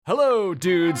Hello,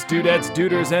 dudes, dudettes,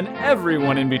 duders, and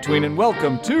everyone in between, and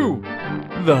welcome to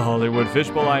the Hollywood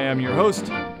Fishbowl. I am your host,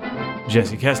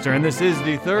 Jesse Koester, and this is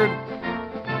the third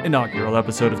inaugural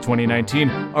episode of 2019.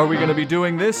 Are we going to be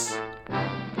doing this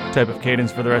type of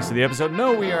cadence for the rest of the episode?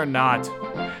 No, we are not.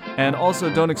 And also,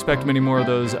 don't expect many more of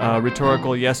those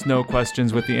rhetorical yes-no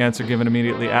questions with the answer given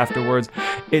immediately afterwards.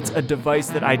 It's a device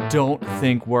that I don't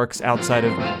think works outside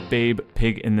of Babe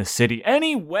Pig in the City.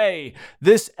 Anyway,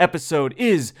 this episode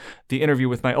is the interview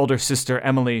with my older sister,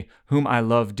 Emily, whom I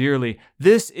love dearly.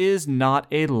 This is not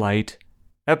a light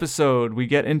episode. We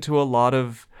get into a lot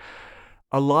of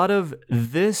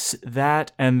this,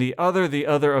 that, and the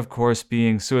other, of course,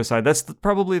 being suicide. That's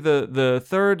probably the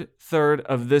third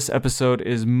of this episode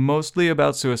is mostly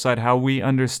about suicide, how we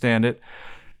understand it,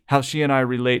 how she and I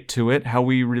relate to it, how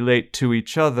we relate to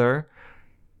each other.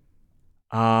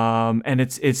 And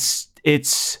it's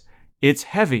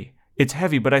heavy. It's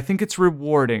heavy, but I think it's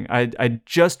rewarding. I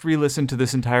just re-listened to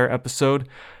this entire episode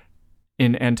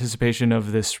in anticipation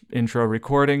of this intro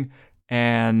recording,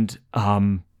 and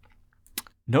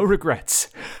no regrets.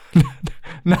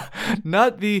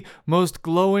 Not the most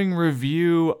glowing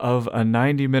review of a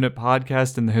 90-minute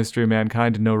podcast in the history of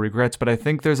mankind, no regrets, but I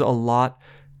think there's a lot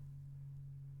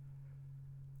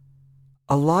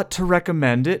to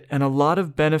recommend it, and a lot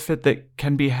of benefit that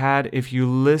can be had if you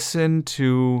listen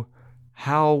to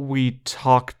how we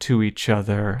talk to each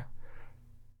other.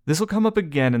 This will come up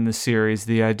again in the series,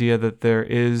 the idea that there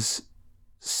is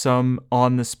some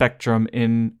on the spectrum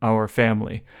in our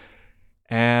family.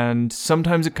 And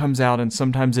sometimes it comes out and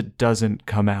sometimes it doesn't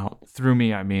come out. Through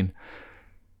me, I mean.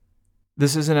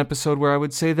 This is an episode where I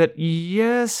would say that,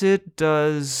 yes, it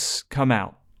does come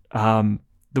out.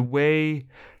 The way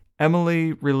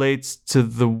Emily relates to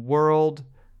the world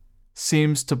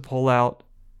seems to pull out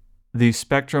the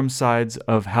spectrum sides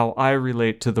of how I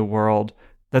relate to the world.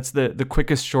 That's the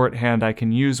quickest shorthand I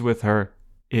can use with her,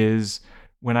 is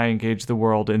when I engage the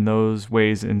world in those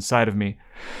ways inside of me.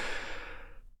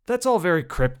 That's all very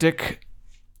cryptic,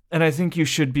 and I think you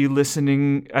should be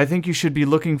listening. I think you should be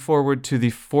looking forward to the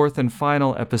fourth and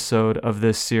final episode of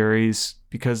this series,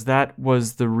 because that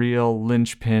was the real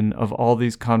linchpin of all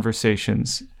these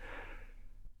conversations.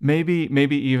 Maybe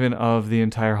even of the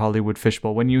entire Hollywood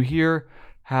Fishbowl. When you hear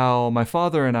how my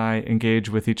father and I engage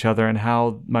with each other and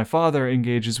how my father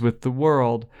engages with the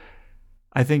world,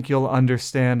 I think you'll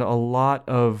understand a lot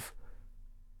of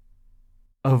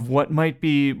what might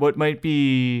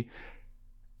be,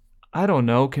 I don't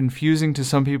know, confusing to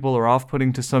some people or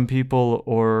off-putting to some people,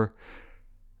 or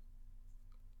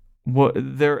what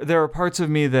there are parts of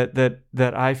me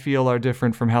that I feel are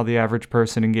different from how the average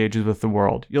person engages with the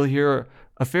world. You'll hear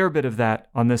a fair bit of that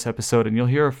on this episode, and you'll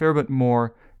hear a fair bit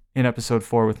more in episode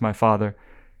 4 with my father.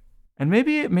 And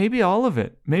maybe all of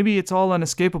it. Maybe it's all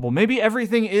unescapable. Maybe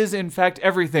everything is, in fact,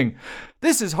 everything.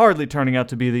 This is hardly turning out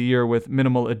to be the year with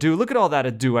minimal ado. Look at all that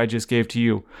ado I just gave to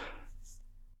you.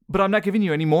 But I'm not giving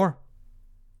you any more.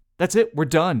 That's it. We're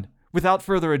done. Without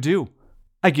further ado,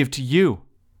 I give to you,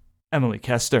 Emily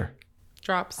Koester.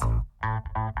 Drops.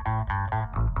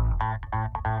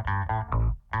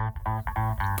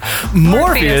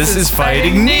 Morpheus is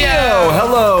fighting Neo!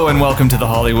 Hello, and welcome to the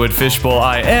Hollywood Fishbowl.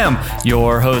 I am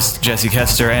your host, Jesse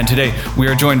Koester, and today we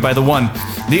are joined by the one,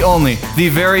 the only, the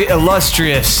very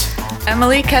illustrious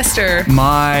Emily Koester.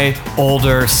 My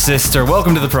older sister.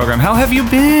 Welcome to the program. How have you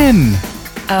been?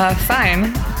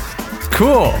 Fine.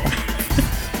 Cool.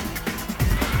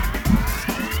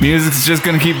 Music's just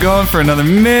gonna keep going for another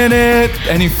minute.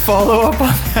 Any follow-up on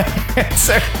that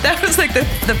answer? That was like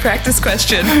the practice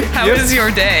question. How is your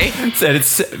day?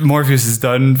 Morpheus is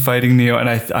done fighting Neo, and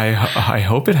I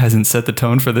hope it hasn't set the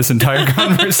tone for this entire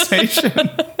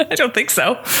conversation. I don't think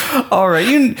so. All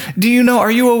right.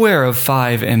 Are you aware of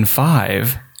 5 and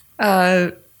 5?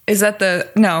 Is that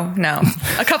no.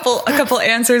 A couple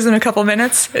answers in a couple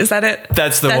minutes? Is that it?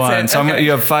 That's the one. So okay.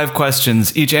 You have 5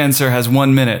 questions. Each answer has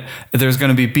 1 minute. There's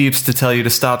going to be beeps to tell you to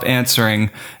stop answering.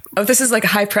 Oh, this is like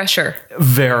high pressure.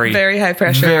 Very high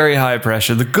pressure. Very high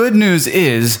pressure. The good news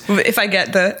is, if I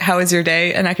get the "How is your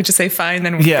day?" and I could just say "Fine,"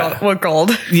 then we're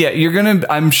gold. Yeah,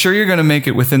 I'm sure you're gonna make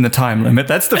it within the time limit.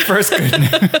 That's the first good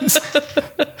news.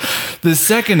 The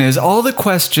second is, all the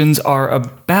questions are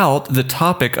about the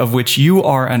topic of which you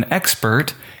are an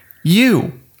expert.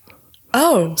 You.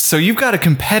 Oh. So you've got a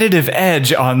competitive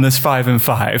edge on this 5 and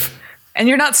 5. And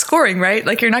you're not scoring, right?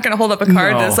 Like, you're not going to hold up a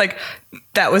card that's like,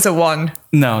 that was a 1.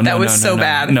 No. That was so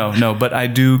bad. No, but I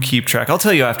do keep track. I'll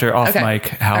tell you after off mic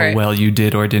how right. well you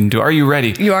did or didn't do. Are you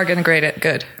ready? You are going to grade it.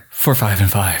 Good. For 5 and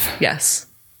 5. Yes.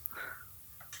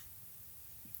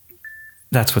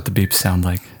 That's what the beeps sound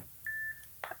like.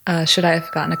 Should I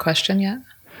have gotten a question yet?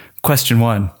 Question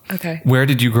 1. Okay. Where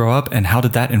did you grow up and how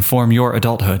did that inform your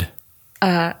adulthood?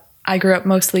 I grew up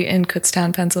mostly in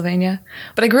Kutztown, Pennsylvania,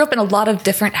 but I grew up in a lot of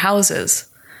different houses.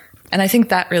 And I think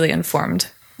that really informed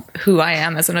who I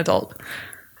am as an adult.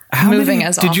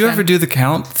 Did you ever do the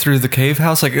count through the cave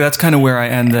house? Like, that's kind of where I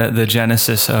end the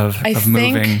genesis of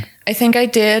moving. I think I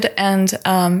did. And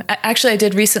actually, I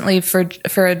did recently for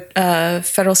a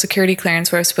federal security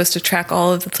clearance where I was supposed to track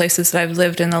all of the places that I've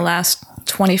lived in the last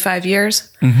 25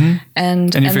 years. Mm-hmm.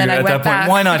 And then I went back.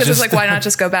 Why not because it's like, why not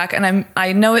just go back? And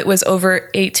I know it was over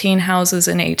 18 houses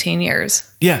in 18 years.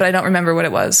 Yeah. But I don't remember what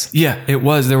it was. Yeah, it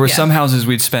was. There were some houses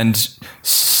we'd spend,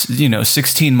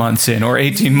 16 months in or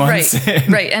 18 months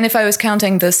in. Right. And if I was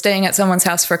counting the staying at someone's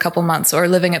house for a couple months or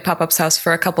living at Pop-Up's house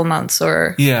for a couple months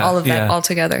or all of that all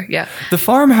together. Yeah. The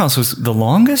farmhouse was the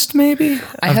longest, maybe?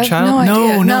 I have no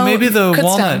idea. No, maybe the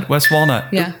Kutztown. West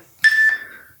Walnut. Yeah.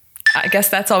 I guess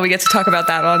that's all we get to talk about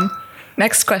that on.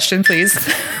 Next question, please.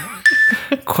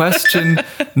 Question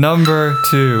number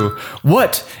 2.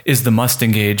 What is the Must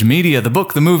Engage media, the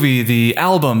book, the movie, the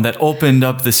album that opened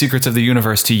up the secrets of the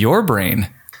universe to your brain?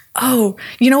 Oh,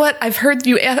 you know what? I've heard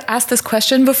you ask this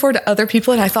question before to other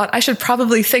people, and I thought I should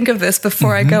probably think of this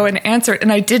before I go and answer it. And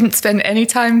I didn't spend any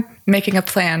time making a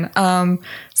plan.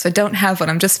 So I don't have one.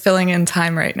 I'm just filling in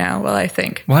time right now while I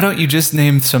think. Why don't you just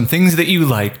name some things that you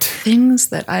liked? Things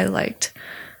that I liked.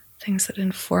 Things that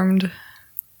informed.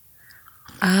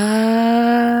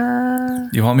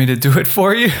 You want me to do it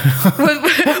for you?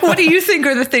 What do you think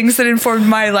are the things that informed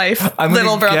my life,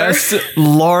 little brother? Guess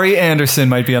Laurie Anderson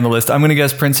might be on the list. I'm going to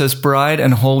guess Princess Bride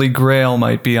and Holy Grail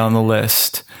might be on the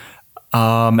list.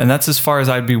 And that's as far as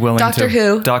I'd be willing to. Doctor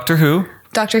Who.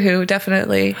 Doctor Who,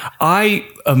 definitely.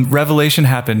 Revelation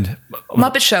happened.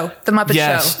 Muppet Show. The Muppet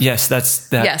Show. Yes, that's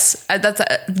that. Yes, that's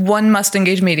one Must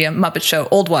Engage media, Muppet Show.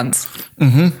 Old ones.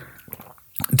 Mm-hmm.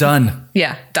 Done.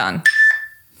 Yeah, done.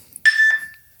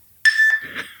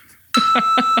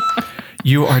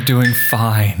 You are doing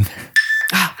fine.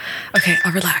 Okay,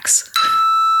 I'll relax.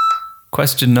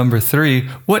 Question number 3.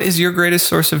 What is your greatest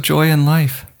source of joy in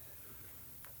life?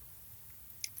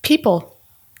 People.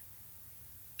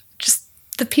 Just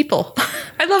the people.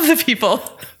 I love the people.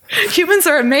 Humans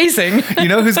are amazing. You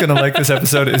know who's going to like this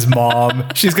episode is Mom.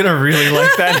 She's going to really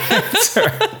like that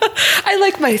answer. I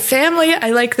like my family.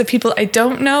 I like the people I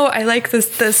don't know. I like the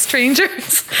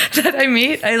strangers that I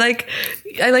meet. I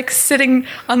like sitting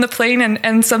on the plane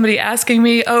and somebody asking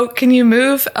me, "Oh, can you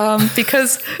move?"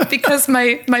 Because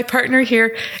my partner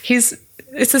here,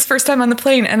 it's his first time on the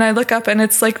plane, and I look up and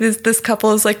it's like this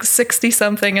couple is like 60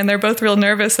 something, and they're both real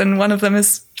nervous, and one of them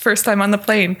is first time on the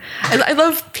plane. I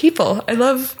love people. I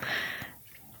love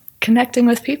connecting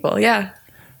with people. Yeah.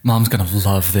 Mom's going to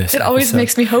love this. It always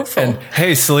makes me hopeful. And,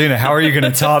 hey, Selena, how are you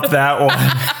going to top that one?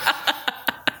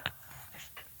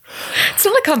 It's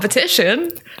not a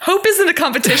competition. Hope isn't a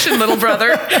competition, little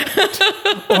brother.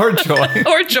 Or joy.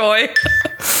 Or joy.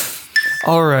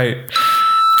 All right.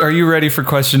 Are you ready for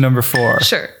question number 4?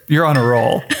 Sure. You're on a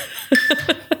roll.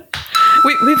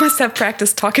 We must have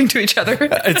practice talking to each other.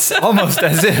 It's almost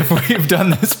as if we've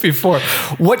done this before.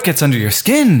 What gets under your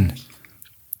skin?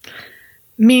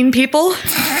 Mean people.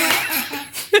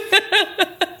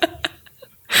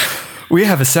 We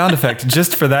have a sound effect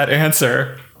just for that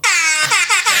answer.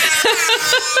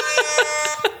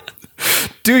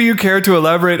 Do you care to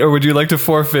elaborate, or would you like to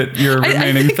forfeit your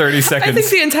remaining 30 seconds? I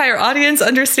think the entire audience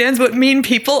understands what mean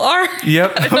people are.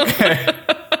 Yep. Okay.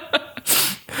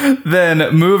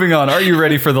 Then, moving on. Are you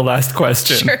ready for the last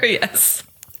question? Sure, yes.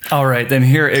 All right, then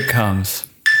here it comes.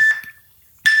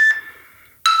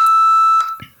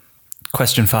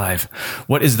 Question 5.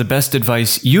 What is the best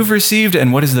advice you've received,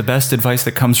 and what is the best advice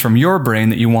that comes from your brain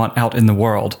that you want out in the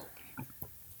world?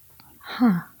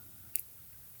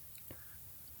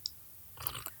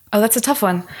 Oh, that's a tough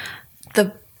one.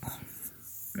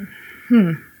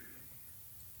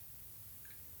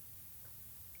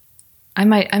 I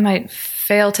might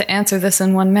fail to answer this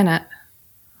in 1 minute.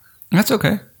 That's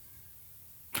okay.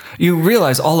 You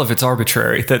realize all of it's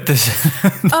arbitrary, that this...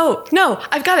 Oh, no,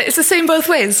 I've got it. It's the same both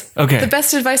ways. Okay. The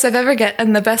best advice I've ever get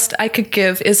and the best I could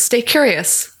give is stay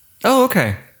curious. Oh,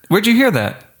 okay. Where'd you hear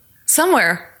that?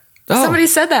 Somewhere. Oh. Somebody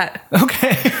said that.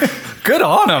 Okay. Good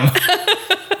on them.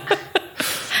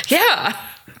 Yeah.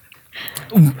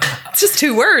 It's just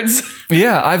 2 words.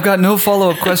 Yeah, I've got no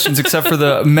follow-up questions except for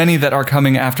the many that are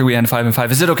coming after we end 5 and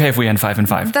 5. Is it okay if we end 5 and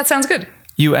 5? That sounds good.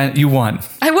 You won.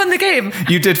 I won the game.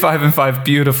 You did 5 and 5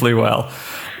 beautifully well.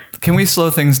 Can we slow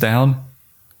things down?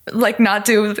 Like not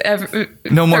do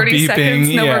no more 30 beeping. seconds.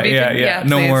 No more beeping. Yeah.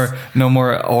 Please. No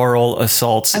more oral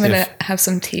assaults. I'm going to have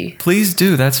some tea. Please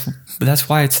do. That's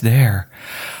why it's there.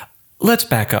 Let's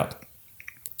back up.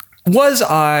 Was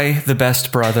I the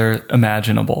best brother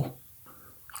imaginable?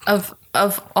 Of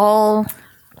all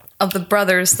of the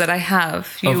brothers that I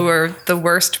have, you were the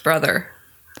worst brother.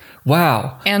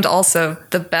 Wow. And also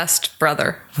the best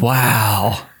brother.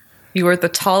 Wow. You were the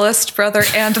tallest brother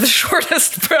and the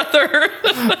shortest brother.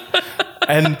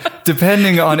 And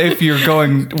depending on if you're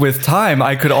going with time,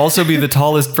 I could also be the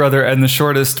tallest brother and the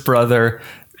shortest brother.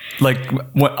 Like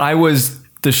when I was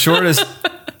the shortest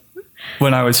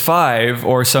when I was 5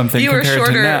 or something compared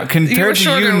to now. Compared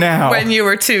to you now. When you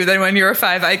were 2 than when you were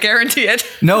 5, I guarantee it.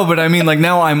 No, but I mean, like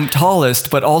now I'm tallest,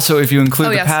 but also if you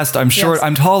include the past, I'm short. Yes.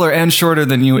 I'm taller and shorter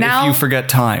than you now, if you forget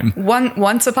time.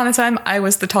 Once upon a time, I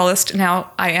was the tallest.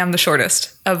 Now I am the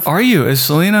shortest. Are you? Is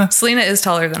Selena? Selena is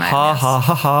taller than I am. Ha ha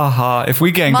ha ha ha! If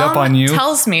we ganged up on you,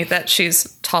 tells me that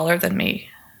she's taller than me,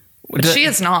 but she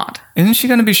is not. Isn't she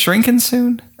going to be shrinking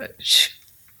soon?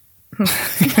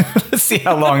 Let's see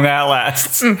how long that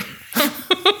lasts.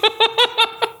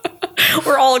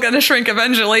 We're all going to shrink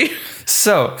eventually.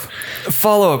 So,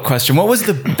 follow-up question. What was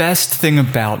the best thing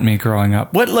about me growing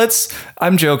up?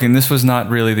 I'm joking. This was not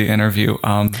really the interview.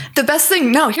 The best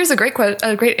thing? No, here's a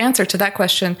great answer to that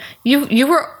question. You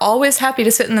were always happy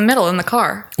to sit in the middle in the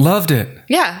car. Loved it.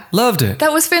 Yeah. Loved it.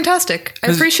 That was fantastic. I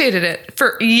appreciated it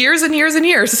for years and years and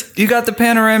years. You got the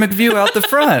panoramic view out the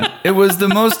front. It was the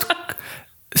most...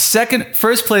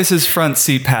 First place is front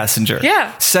seat passenger.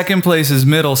 Yeah. Second place is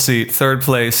middle seat. Third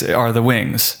place are the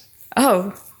wings.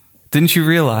 Oh. Didn't you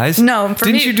realize? No.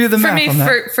 Didn't you do the math on that?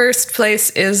 For me, first place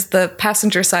is the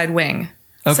passenger side wing.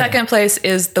 Okay. Second place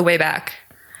is the way back.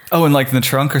 Oh, and like in the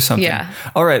trunk or something? Yeah.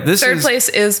 All right. Third place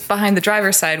is behind the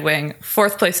driver's side wing.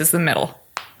 Fourth place is the middle.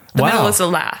 The middle is the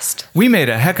last. We made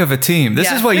a heck of a team. This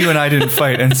is why you and I didn't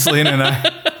fight, and Selena and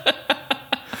I...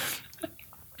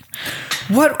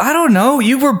 What? I don't know.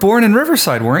 You were born in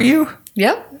Riverside, weren't you?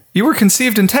 Yep. You were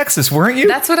conceived in Texas, weren't you?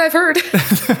 That's what I've heard.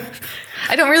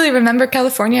 I don't really remember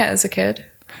California as a kid.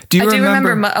 I do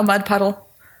remember a mud puddle.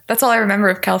 That's all I remember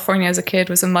of California as a kid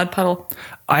was a mud puddle.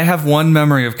 I have one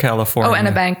memory of California. Oh, and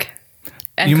a bank.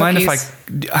 And you cookies.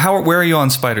 Mind if where are you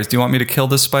on spiders? Do you want me to kill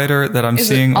the spider that I'm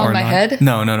seeing or not? On my head?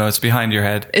 No, it's behind your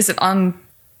head. Is it on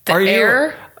the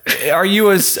air? Are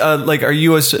you a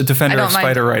defender of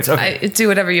spider rights? Okay. I do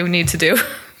whatever you need to do.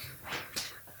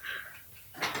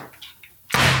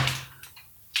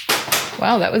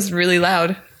 Wow, that was really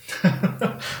loud.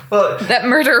 Well, that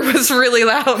murder was really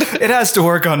loud. It has to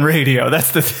work on radio. That's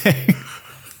the thing.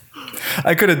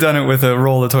 I could have done it with a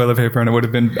roll of toilet paper and it would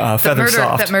have been feather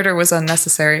soft. That murder was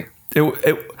unnecessary.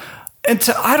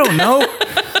 I don't know.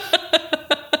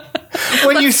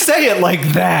 When you say it like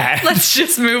that. Let's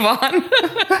just move on.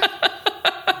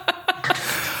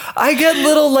 I get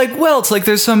little welts, like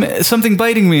there's something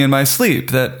biting me in my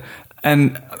sleep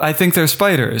and I think they're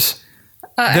spiders.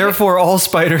 Therefore, all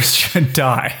spiders should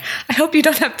die. I hope you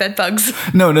don't have bed bugs.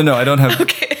 No, I don't have.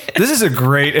 Okay. This is a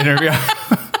great interview.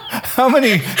 How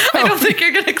many? I don't think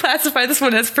you're going to classify this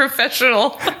one as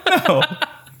professional. No.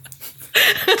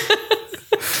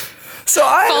 So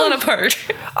falling apart.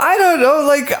 I don't know.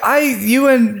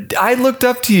 I looked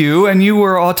up to you, and you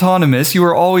were autonomous. You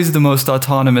were always the most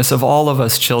autonomous of all of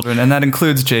us children, and that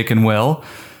includes Jake and Will.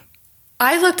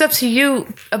 I looked up to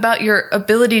you about your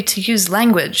ability to use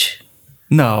language.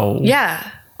 No. Yeah.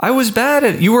 I was bad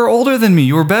at it. You were older than me.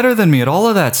 You were better than me at all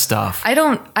of that stuff. I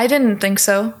didn't think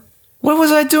so. What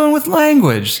was I doing with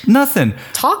language? Nothing.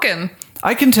 Talking.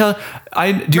 I can tell.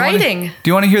 Writing. Do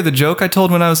you want to hear the joke I told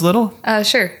when I was little?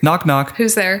 Sure. Knock, knock.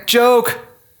 Who's there? Joke.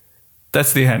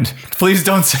 That's the end. Please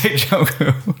don't say joke.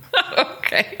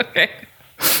 Okay.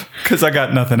 Because I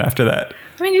got nothing after that.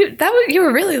 I mean, you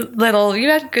were really little. You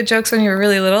had good jokes when you were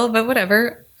really little, but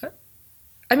whatever.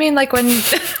 I mean, like when...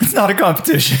 It's not a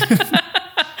competition.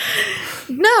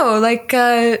 No,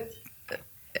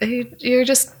 you're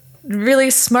just really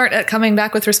smart at coming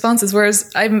back with responses, whereas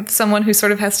I'm someone who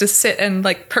sort of has to sit and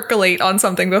percolate on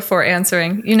something before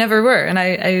answering. You never were, and I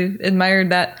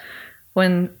admired that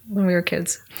when we were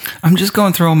kids. I'm just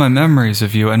going through all my memories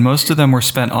of you, and most of them were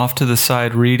spent off to the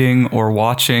side reading or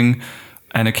watching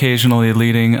and occasionally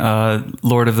leading a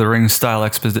Lord of the Rings style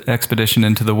expedition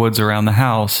into the woods around the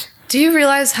house. Do you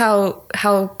realize how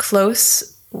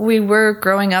close we were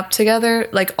growing up together,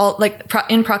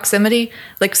 in proximity,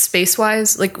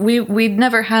 space-wise? We'd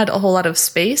never had a whole lot of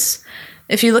space.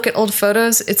 If you look at old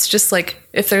photos, it's just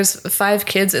if there's 5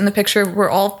 kids in the picture, we're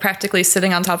all practically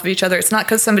sitting on top of each other. It's not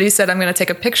because somebody said, I'm going to take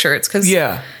a picture. It's because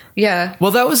Yeah.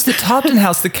 Well, that was the Topton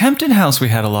house. The Kempton house, we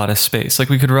had a lot of space. Like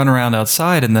we could run around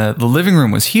outside, and the living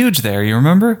room was huge there. You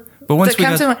remember? But once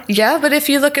yeah, but if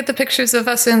you look at the pictures of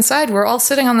us inside, we're all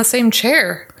sitting on the same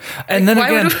chair. And then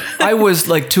again, I was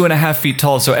like 2.5 feet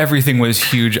tall, so everything was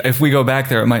huge. If we go back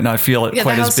there, it might not feel quite as big.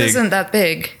 The house isn't that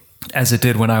big as it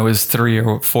did when I was 3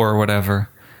 or 4 or whatever.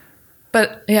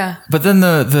 But yeah. But then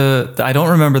the I don't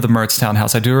remember the Mertztown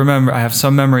house. I do remember. I have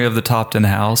some memory of the Topton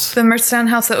house. The Mertztown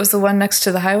house that was the one next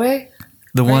to the highway.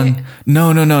 The one,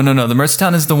 no. The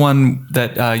Mertztown is the one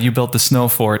that you built the snow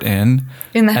fort in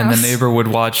the house, and the neighbor would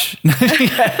watch.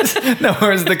 Yes, no, it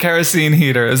was the kerosene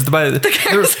heater. It was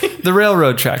the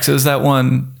railroad tracks. It was that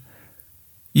one.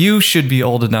 You should be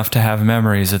old enough to have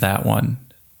memories of that one.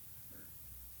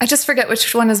 I just forget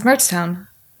which one is Mertztown.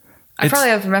 I probably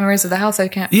have memories of the house. I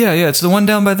can't. Yeah, it's the one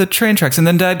down by the train tracks, and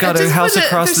then Dad got a house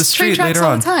across the street later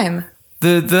on. All the time.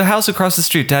 The house across the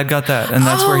street, Dad got that, and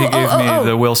that's where he gave me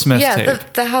the Will Smith tape. Yeah,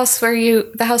 the house where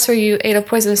you ate a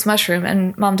poisonous mushroom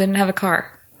and Mom didn't have a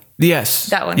car. Yes,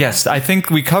 that one. Yes, I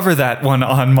think we cover that one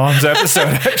on Mom's episode.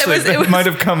 Actually, it might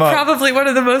have come up. Probably one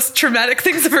of the most traumatic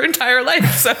things of her entire life.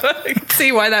 So I can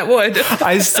see why that would.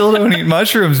 I still don't eat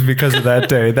mushrooms because of that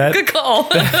day. Good call.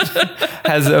 That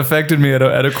has affected me at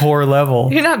a core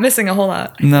level. You're not missing a whole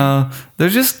lot. No, they're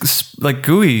just like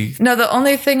gooey. No, the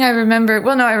only thing I remember.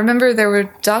 Well, no, I remember there were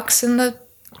ducks in the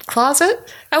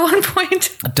closet at one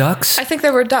point. Ducks? I think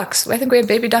there were ducks. I think we had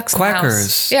baby ducks Quackers. in the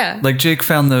house. Yeah. Like Jake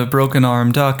found the broken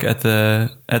arm duck at the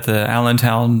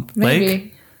Allentown Lake.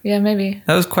 Maybe. Yeah, maybe.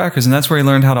 That was Quackers, and that's where he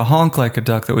learned how to honk like a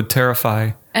duck that would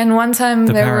terrify. And one time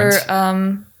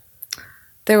the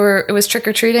it was trick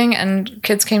or treating, and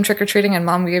kids came trick or treating, and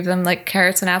Mom gave them like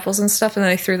carrots and apples and stuff, and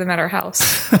then they threw them at our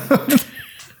house.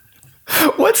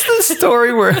 What's the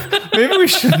story where maybe we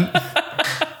shouldn't?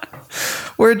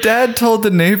 Where Dad told the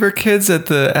neighbor kids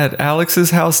at Alex's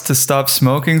house to stop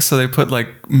smoking, so they put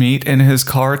like meat in his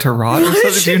car to rot or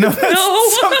something. Do you know that? No.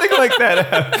 Something like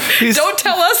that. Don't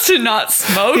tell us to not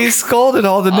smoke. He scolded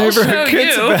all the neighborhood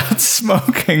kids about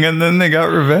smoking, and then they got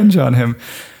revenge on him.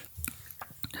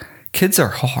 Kids are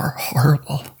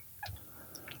horrible.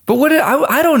 But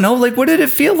I don't know. Like, what did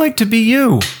it feel like to be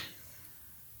you?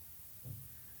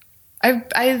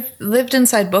 I lived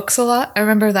inside books a lot. I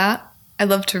remember that. I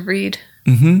loved to read.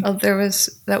 Mm-hmm.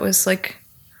 That was like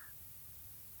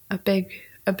a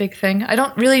big thing. I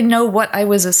don't really know what I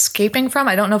was escaping from.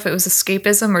 I don't know if it was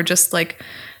escapism or just like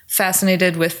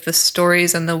fascinated with the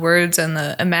stories and the words and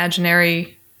the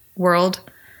imaginary world.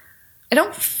 I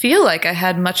don't feel like I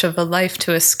had much of a life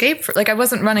to escape from. Like I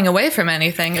wasn't running away from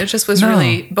anything. It just was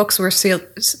really, books were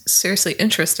seriously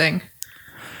interesting.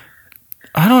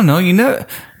 I don't know.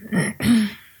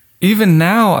 Even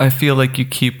now, I feel like you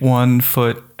keep one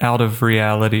foot out of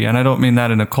reality. And I don't mean that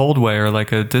in a cold way or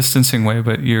like a distancing way,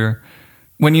 but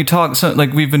when you talk, so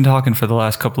like we've been talking for the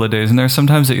last couple of days, and there's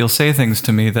sometimes that you'll say things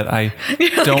to me that I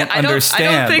don't understand.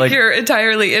 I don't think like, you're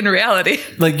entirely in reality.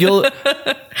 Like you'll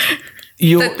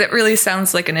that really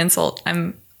sounds like an insult.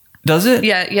 Does it?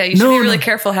 Yeah. You should be really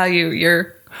careful how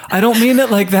you're. I don't mean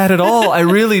it like that at all. I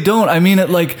really don't. I mean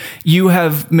it like you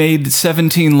have made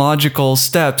 17 logical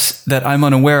steps that I'm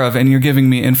unaware of, and you're giving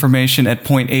me information at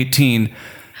point 18.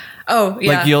 Oh,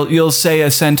 yeah. Like you'll say a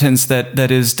sentence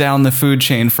that is down the food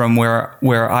chain from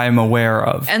where I'm aware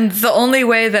of. And the only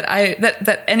way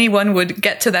that anyone would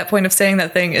get to that point of saying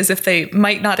that thing is if they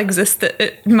might not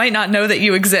know that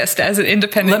you exist as an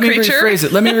independent creature.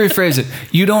 Let me rephrase it.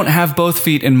 You don't have both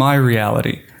feet in my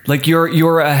reality. Like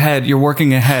you're ahead, you're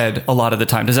working ahead a lot of the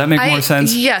time. Does that make more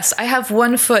sense? Yes, I have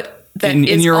one foot that in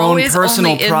is your own always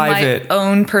personal only private, in my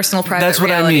own personal private. That's what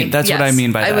reality. I mean. That's yes, what I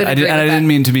mean by that. I didn't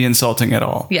mean to be insulting at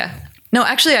all. Yeah. No,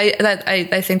 actually,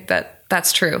 I think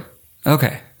that's true.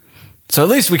 Okay. So at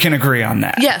least we can agree on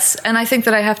that. Yes, and I think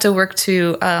that I have to work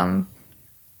to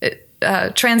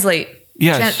translate.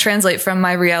 Yes. Translate from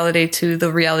my reality to the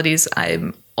realities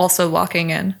I'm also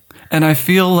walking in. And I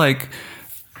feel like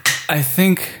I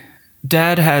think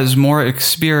Dad has more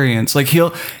experience. Like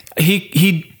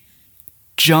he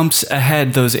jumps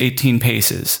ahead those 18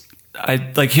 paces.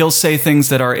 He'll say things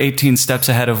that are 18 steps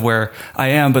ahead of where I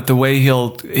am, but the way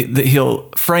he'll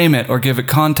frame it or give it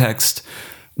context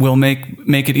will make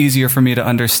it easier for me to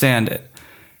understand it.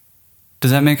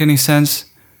 Does that make any sense?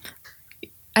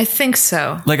 I think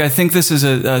so. Like, I think this is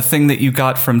a thing that you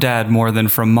got from Dad more than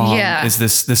from Mom. Yeah. Is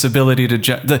this ability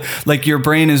to like your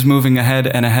brain is moving ahead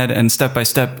and step by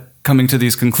step coming to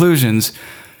these conclusions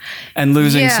and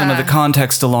losing some of the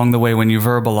context along the way when you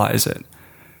verbalize it.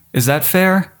 Is that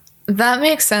fair? That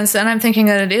makes sense. And I'm thinking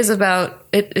that it is about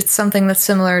it. It's something that's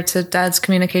similar to Dad's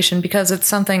communication, because it's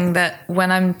something that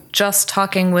when I'm just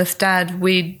talking with Dad,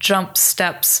 we jump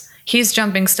steps. He's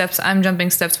jumping steps. I'm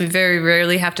jumping steps. We very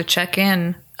rarely have to check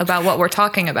in about what we're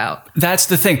talking about. That's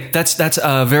the thing. That's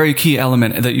a very key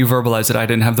element that you verbalized that I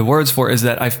didn't have the words for, is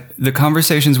that the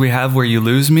conversations we have where you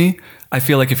lose me, I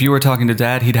feel like if you were talking to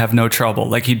Dad, he'd have no trouble.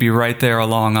 Like he'd be right there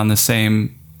along on the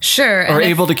same... Sure. Or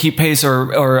able to keep pace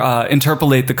or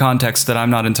interpolate the context that I'm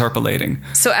not interpolating.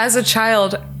 So as a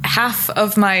child, half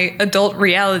of my adult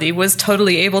reality was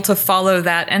totally able to follow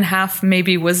that and half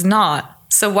maybe was not.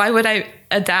 So why would I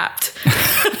adapt?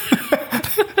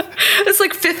 It's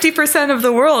like 50% of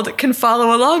the world can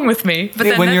follow along with me. But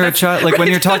then when you're a child, like when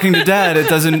you're talking to Dad, it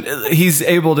doesn't, he's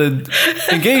able to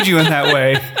engage you in that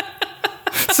way.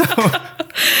 So.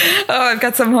 Oh, I've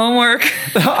got some homework.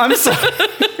 I'm sorry.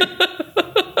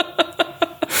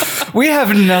 We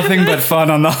have nothing but fun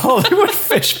on the Hollywood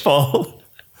Fishbowl.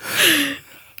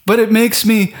 But it makes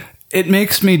me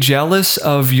jealous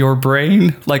of your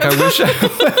brain. Like I wish I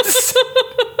was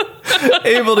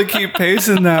able to keep pace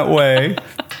in that way.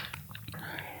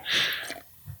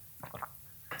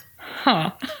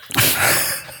 Huh.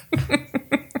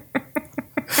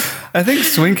 I think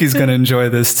Swinky's going to enjoy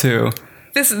this too.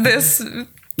 This episode.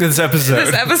 This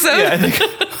episode. Yeah,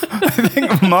 I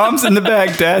think Mom's in the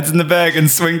bag, Dad's in the bag, and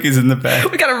Swinky's in the bag.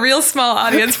 We got a real small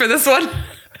audience for this one.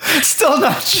 Still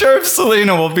not sure if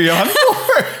Selena will be on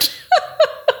board.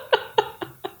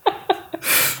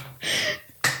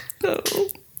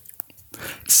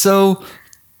 So,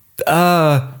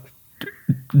 Drama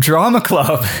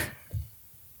Club.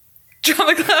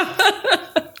 Drama Club.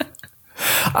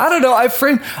 I don't know.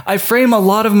 I frame a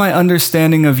lot of my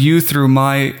understanding of you through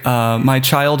my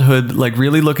childhood, like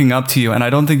really looking up to you, and I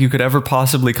don't think you could ever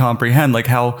possibly comprehend like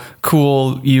how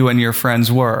cool you and your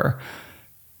friends were.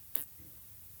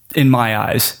 In my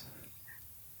eyes.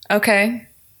 Okay.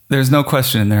 There's no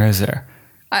question in there, is there?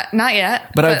 Not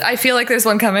yet, but I feel like there's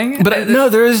one coming. But no,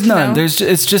 there is none. No?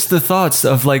 It's just the thoughts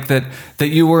of like that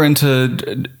you were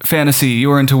into fantasy, you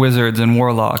were into wizards and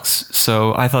warlocks.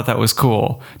 So I thought that was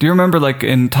cool. Do you remember like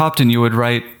in Topton, you would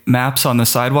write maps on the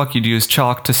sidewalk? You'd use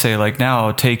chalk to say like,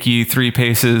 now take ye 3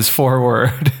 paces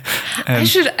forward. And,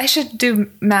 I should do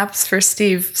maps for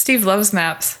Steve. Steve loves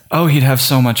maps. Oh, he'd have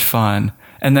so much fun.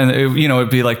 And then, it'd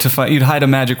be like you'd hide a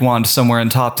magic wand somewhere in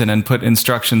Topton and put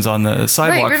instructions on the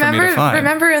sidewalk for me to find.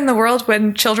 Remember in the world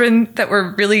when children that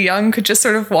were really young could just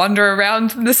sort of wander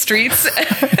around the streets?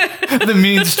 The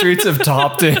mean streets of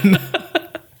Topton.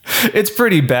 It's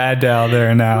pretty bad down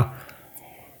there now.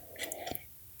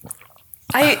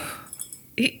 I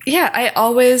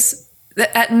always,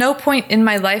 at no point in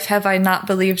my life have I not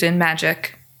believed in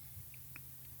magic.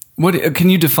 What, can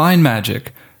you define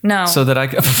magic? No. So that I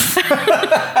can...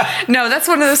 No, that's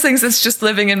one of those things that's just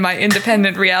living in my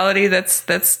independent reality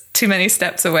that's too many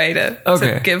steps away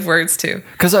to give words to.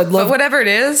 But whatever it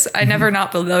is, I never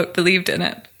not believed in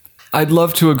it. I'd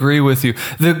love to agree with you.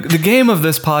 The game of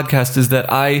this podcast is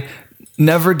that I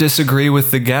never disagree with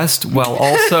the guest while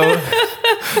also...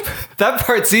 That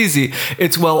part's easy.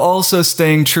 It's while also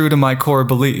staying true to my core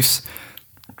beliefs.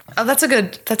 Oh, that's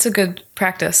a good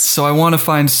practice. So I want to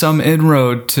find some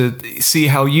inroad to see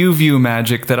how you view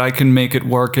magic that I can make it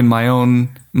work in my own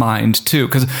mind too.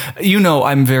 Because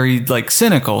I'm very like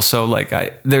cynical. So like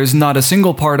there's not a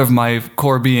single part of my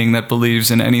core being that believes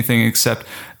in anything except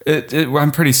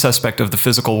I'm pretty suspect of the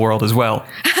physical world as well.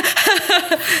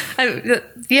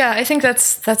 I think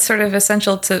that's sort of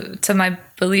essential to my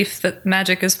belief that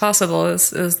magic is possible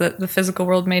is that the physical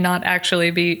world may not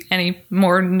actually be any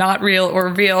more not real or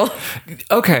real.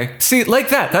 Okay. See, like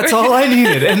that. That's all I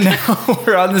needed. And now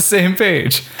we're on the same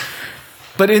page.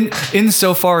 But in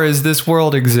so far as this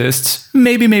world exists,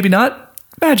 maybe not,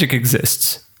 magic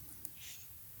exists.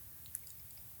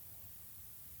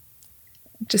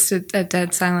 Just a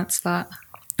dead silence thought.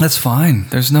 That's fine.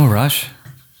 There's no rush.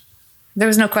 There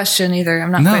was no question either.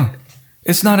 I'm not. No,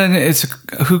 it's not it's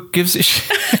who gives a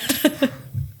shit.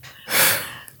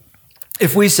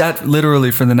 If we sat literally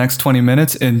for the next 20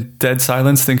 minutes in dead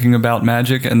silence thinking about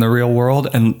magic and the real world,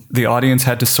 and the audience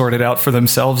had to sort it out for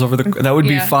themselves that would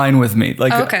be fine with me.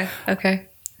 Like, okay.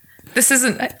 This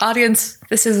isn't audience.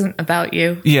 This isn't about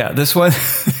you. Yeah, this one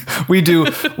we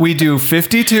do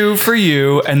 52 for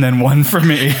you and then 1 for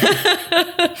me,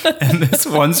 and this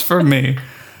one's for me.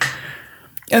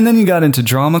 And then you got into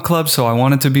drama club, so I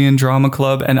wanted to be in drama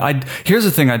club. And here's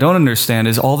the thing I don't understand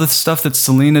is all the stuff that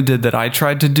Selena did that I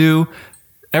tried to do,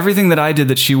 everything that I did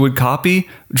that she would copy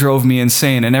drove me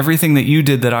insane. And everything that you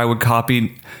did that I would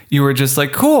copy, you were just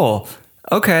like, cool.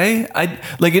 Okay.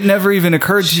 It never even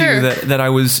occurred to Sure. you that I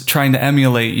was trying to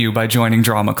emulate you by joining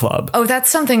drama club. Oh, that's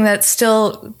something that's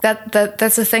still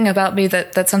that's a thing about me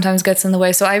that sometimes gets in the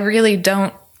way. So I really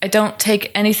don't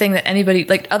take anything that anybody,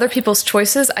 like other people's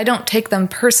choices, I don't take them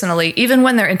personally. Even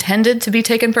when they're intended to be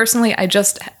taken personally, I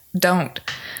just don't.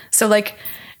 So like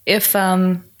if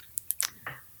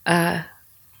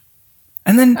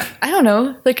And then I don't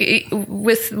know, like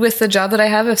with the job that I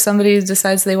have, if somebody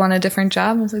decides they want a different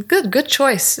job, it's like good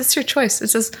choice. It's your choice.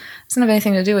 It doesn't have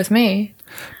anything to do with me.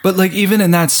 but like even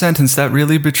in that sentence that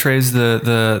really betrays the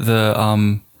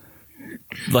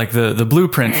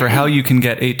blueprint for how you can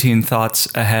get 18 thoughts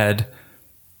ahead.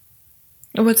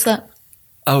 What's that?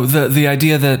 Oh, the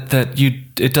idea that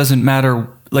it doesn't matter,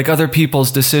 like other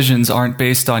people's decisions aren't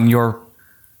based on your.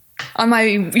 On my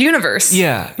universe.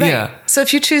 Yeah, Right. yeah. So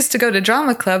if you choose to go to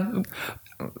drama club,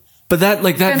 But that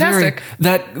Fantastic.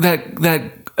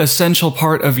 that essential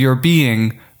part of your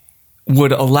being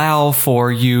would allow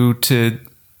for you to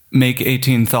make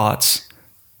 18 thoughts.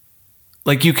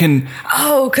 Like you can.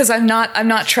 because I'm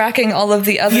not tracking all of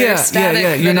the other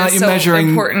static. You're not measuring.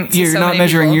 Important to You're so not many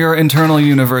measuring people. your internal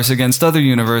universe against other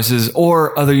universes,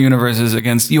 or other universes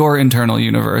against your internal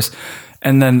universe.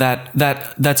 And then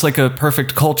that's like a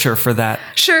perfect culture for that.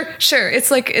 Sure.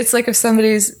 It's like if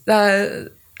somebody says,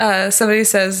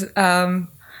 I'm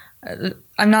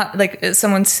not like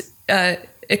someone's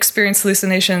experienced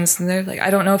hallucinations and they're like,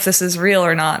 I don't know if this is real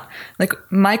or not. Like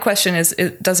my question is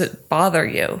does it bother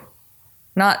you?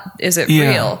 Not is it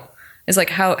real? Is like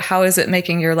how is it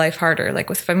making your life harder? Like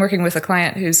if I'm working with a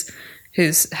client who's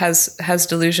has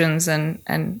delusions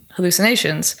and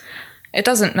hallucinations, it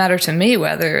doesn't matter to me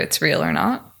whether it's real or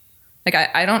not. Like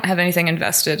I don't have anything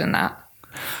invested in that.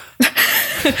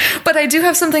 But I do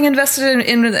have something invested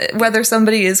in whether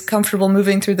somebody is comfortable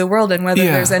moving through the world and whether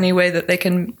there's any way that they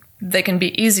can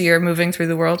be easier moving through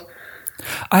the world.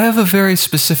 I have a very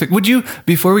specific. Would you,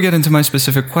 before we get into my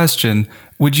specific question,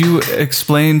 would you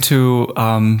explain to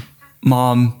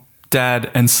Mom, Dad,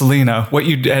 and Selena what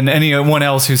you and anyone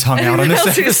else who's hung out on this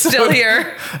Else who's still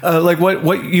here. like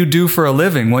what you do for a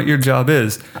living, what your job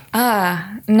is?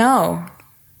 No.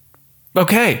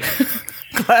 Okay,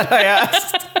 glad I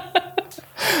asked.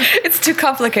 It's too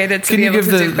complicated to Can be you able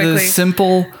give to do the quickly.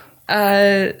 simple?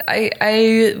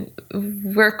 I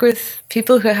work with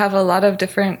people who have a lot of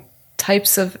different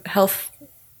types of health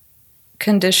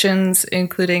conditions,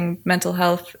 including mental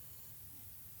health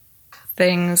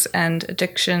things and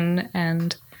addiction,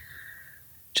 and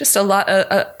just a lot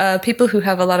of people who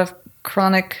have a lot of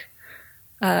chronic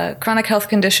health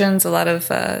conditions, a lot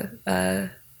of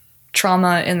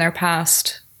trauma in their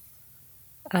past.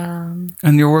 And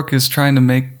your work is trying to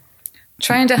make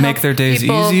Help their days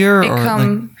people easier,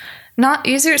 become not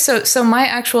easier. So my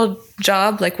actual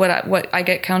job, like what I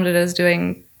get counted as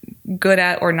doing good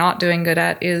at or not doing good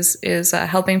at, is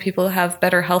helping people have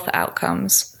better health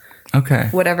outcomes. Okay.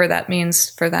 Whatever that means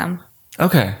for them.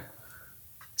 Okay.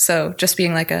 So just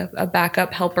being like a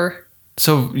backup helper.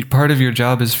 So part of your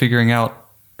job is figuring out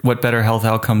what better health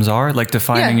outcomes are, like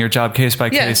defining your job case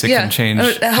by case. It can change.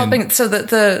 Helping. So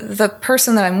the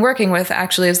person that I'm working with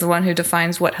actually is the one who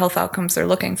defines what health outcomes they're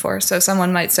looking for. So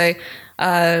someone might say,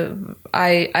 I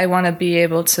want to be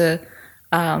able to,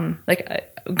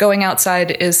 going outside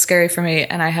is scary for me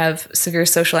and I have severe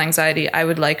social anxiety. I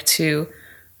would like to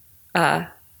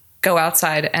go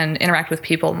outside and interact with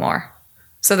people more.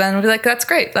 So then we'll be like, that's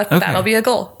great. That'll be a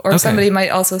goal. Or somebody might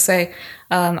also say,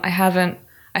 I haven't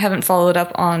followed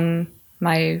up on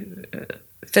my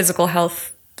physical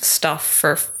health stuff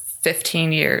for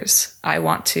 15 years. I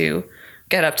want to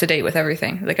get up to date with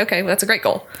everything. Like, okay, well, that's a great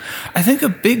goal. I think a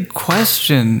big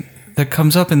question that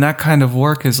comes up in that kind of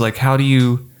work is like, how do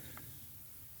you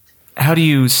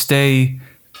stay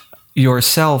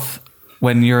yourself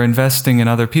when you're investing in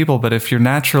other people? But if you're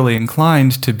naturally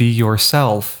inclined to be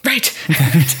yourself, right?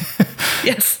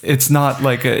 Yes, it's not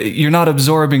like you're not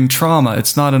absorbing trauma.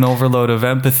 It's not an overload of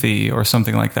empathy or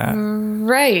something like that.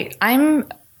 Right. I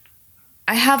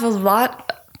have a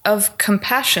lot of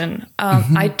compassion.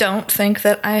 I don't think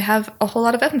that I have a whole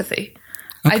lot of empathy.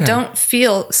 Okay. I don't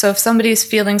feel, so if somebody's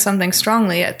feeling something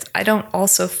strongly, I don't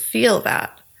also feel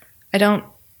that. I don't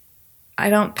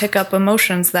pick up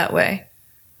emotions that way.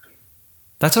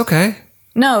 That's okay.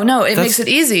 No, it makes it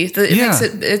easy.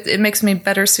 It makes me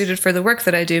better suited for the work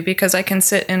that I do because I can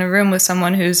sit in a room with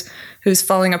someone who's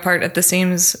falling apart at the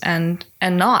seams and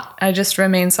not. I just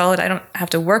remain solid. I don't have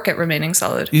to work at remaining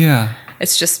solid. Yeah.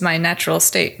 It's just my natural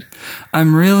state.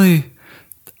 Wow,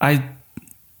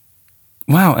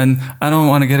 and I don't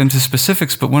want to get into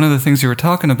specifics, but one of the things you were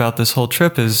talking about this whole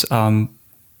trip is the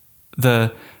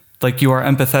like you are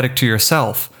empathetic to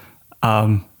yourself.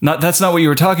 That's not what you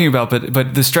were talking about,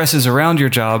 but the stresses around your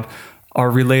job are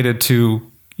related to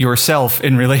yourself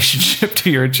in relationship to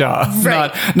your job,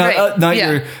 Right.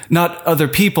 not other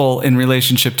people in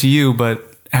relationship to you, but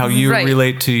how you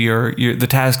relate to the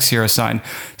tasks you're assigned.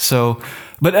 So,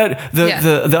 but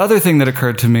the other thing that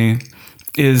occurred to me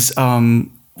is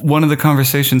one of the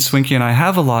conversations Swinky and I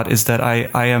have a lot is that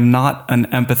I am not an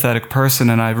empathetic person,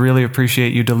 and I really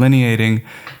appreciate you delineating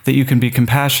that you can be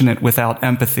compassionate without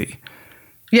empathy.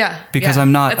 Yeah, because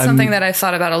I'm not. It's something that I've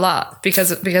thought about a lot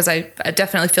because I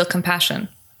definitely feel compassion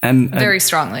very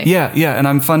strongly. Yeah, and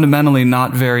I'm fundamentally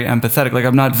not very empathetic. Like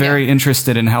I'm not very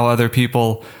interested in how other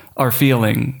people are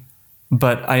feeling,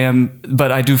 but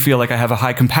I do feel like I have a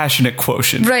high compassionate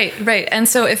quotient. Right. And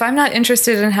so if I'm not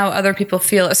interested in how other people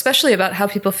feel, especially about how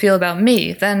people feel about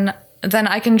me, then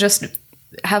I can just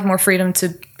have more freedom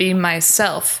to be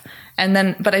myself.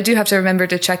 But I do have to remember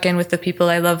to check in with the people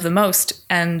I love the most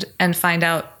and find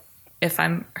out if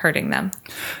I'm hurting them,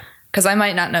 because I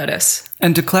might not notice.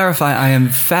 And to clarify,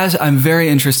 I'm very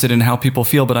interested in how people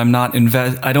feel, but I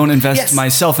don't invest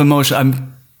myself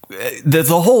emotion. The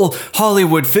whole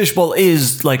Hollywood fishbowl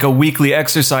is like a weekly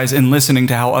exercise in listening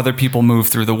to how other people move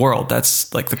through the world.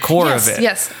 That's like the core of it.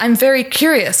 Yes, I'm very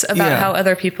curious about how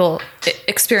other people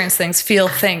experience things, feel,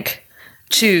 think,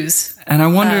 choose. And I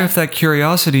wonder if that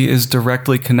curiosity is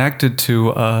directly connected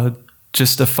to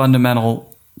just a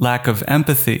fundamental lack of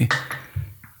empathy.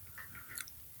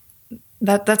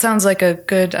 That sounds like a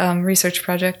good research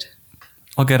project.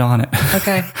 I'll get on it.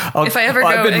 Okay. If I ever go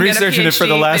I've been and researching get a PhD, it for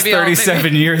the last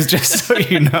 37 years, just so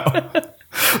you know.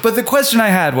 But the question I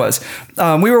had was,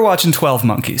 we were watching 12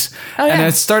 Monkeys, and I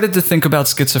started to think about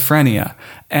schizophrenia.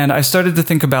 And I started to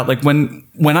think about, like,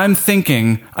 when I'm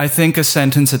thinking, I think a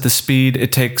sentence at the speed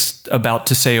it takes about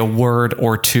to say a word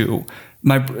or two.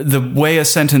 The way a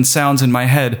sentence sounds in my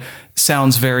head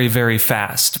sounds very, very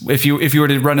fast. If you were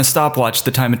to run a stopwatch,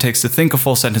 the time it takes to think a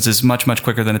full sentence is much, much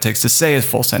quicker than it takes to say a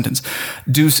full sentence.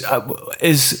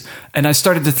 And I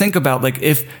started to think about, like,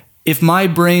 if my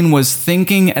brain was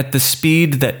thinking at the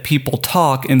speed that people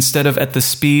talk instead of at the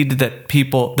speed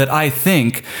that I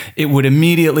think, it would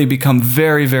immediately become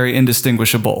very, very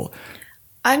indistinguishable.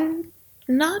 I'm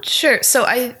not sure. So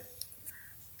I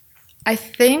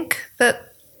think that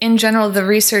in general, the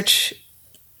research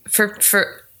for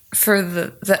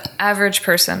the average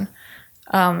person,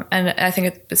 and I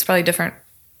think it's probably different,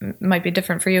 might be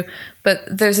different for you, but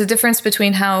there's a difference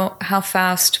between how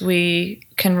fast we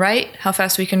can write, how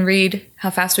fast we can read,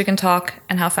 how fast we can talk,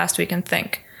 and how fast we can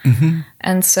think. Mm-hmm.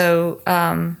 And so,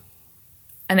 and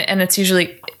it's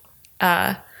usually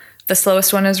the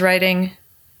slowest one is writing,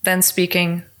 then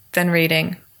speaking, then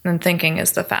reading, then thinking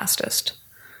is the fastest.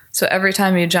 So every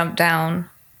time you jump down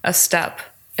a step,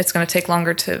 it's going to take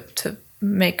longer to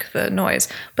make the noise.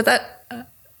 But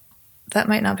that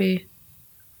might not be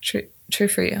true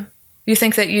for you. You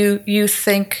think that you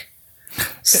think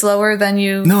slower than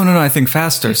you... No, I think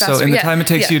faster. So in the time it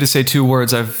takes you to say two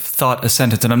words, I've thought a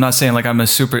sentence. And I'm not saying like I'm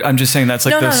just saying that's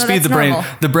like the speed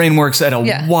the brain works at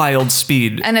a wild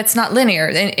speed. And it's not linear.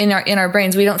 In our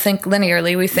brains, we don't think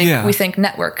linearly. We think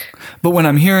network. But when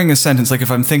I'm hearing a sentence, like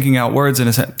if I'm thinking out words in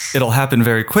a sentence, it'll happen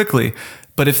very quickly.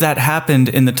 But if that happened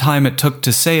in the time it took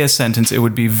to say a sentence, it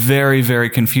would be very, very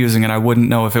confusing, and I wouldn't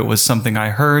know if it was something I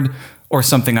heard or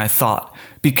something I thought.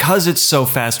 Because it's so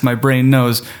fast, my brain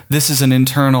knows this is an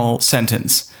internal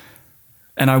sentence.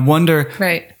 And I wonder,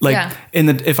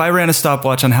 if I ran a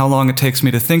stopwatch on how long it takes me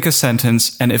to think a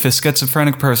sentence, and if a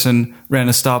schizophrenic person ran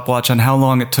a stopwatch on how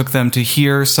long it took them to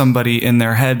hear somebody in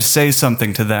their head say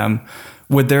something to them,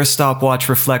 would their stopwatch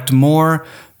reflect more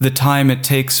the time it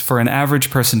takes for an average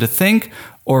person to think,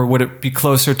 or would it be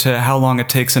closer to how long it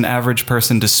takes an average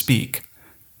person to speak?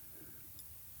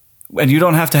 And you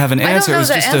don't have to have an answer. I don't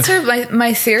know the answer.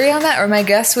 My theory on that, or my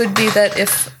guess, would be that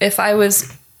if I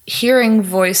was hearing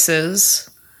voices,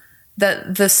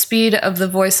 that the speed of the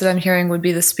voice that I'm hearing would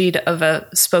be the speed of a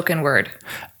spoken word.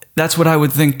 That's what I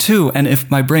would think too. And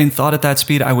if my brain thought at that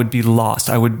speed, I would be lost.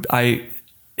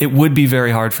 It would be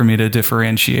very hard for me to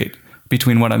differentiate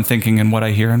between what I'm thinking and what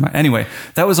I hear in my... Anyway,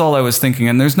 that was all I was thinking,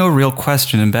 and there's no real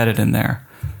question embedded in there.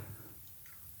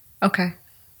 Okay.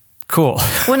 Cool.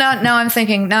 Well, now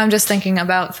I'm just thinking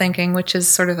about thinking, which is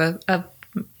sort of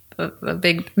a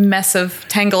big mess of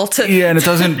tangle to... Yeah, and it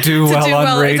doesn't do well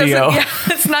on radio.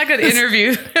 It's not good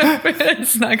interview.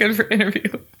 It's not good for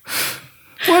interview.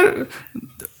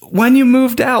 When you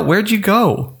moved out, where'd you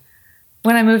go?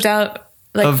 When I moved out...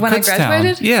 Like when Kutztown. I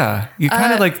graduated? Yeah. You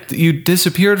kind of you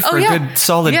disappeared for a good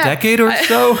solid decade or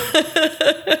so.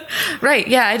 Right.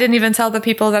 Yeah. I didn't even tell the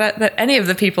people that any of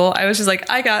the people. I was just like,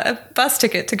 I got a bus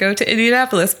ticket to go to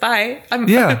Indianapolis. Bye.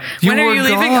 Yeah. When are you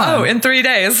leaving? gone. Oh, in 3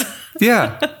 days.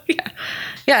 Yeah. Yeah.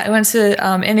 Yeah. I went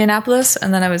to Indianapolis,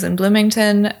 and then I was in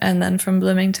Bloomington, and then from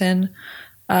Bloomington,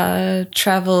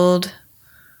 traveled,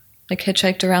 like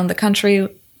hitchhiked around the country,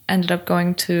 ended up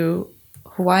going to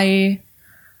Hawaii,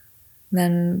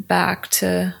 then back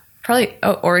to probably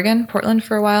Oregon, Portland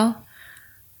for a while,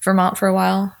 Vermont for a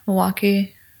while,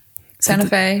 Milwaukee, Santa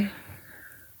Fe.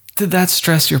 Did that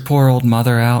stress your poor old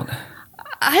mother out?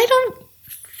 I don't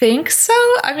think so.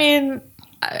 I mean,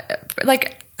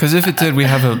 because if it did, we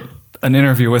have an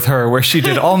interview with her where she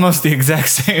did almost the exact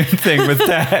same thing with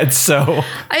Dad. So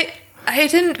I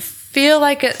didn't feel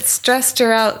like it stressed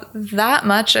her out that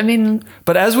much. I mean,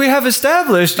 but as we have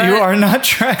established, you are not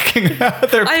tracking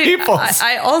other people's.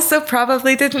 I also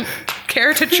probably didn't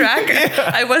care to track.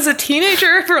 Yeah. I was a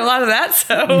teenager for a lot of that,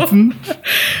 so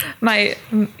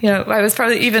I was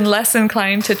probably even less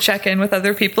inclined to check in with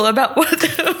other people about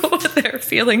what their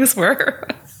feelings were.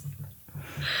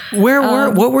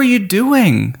 What were you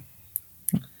doing?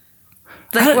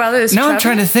 While I was now I'm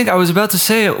trying to think. I was about to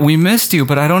say we missed you,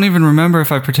 but I don't even remember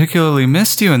if I particularly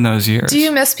missed you in those years. Do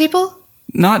you miss people?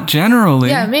 Not generally.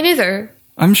 Yeah, me neither.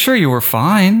 I'm sure you were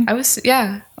fine. Every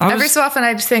so often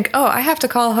I'd think, oh, I have to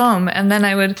call home. And then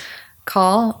I would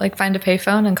call, like find a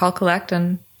payphone and call collect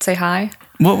and say hi.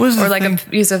 What was the Or like thing?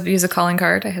 use a calling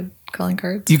card. I had calling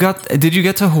cards. Did you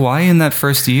get to Hawaii in that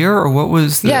first year, or what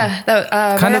was the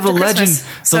kind of the legend?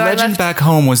 So the legend back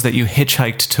home was that you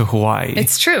hitchhiked to Hawaii.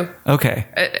 It's true. Okay.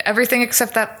 Everything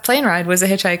except that plane ride was a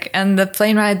hitchhike, and the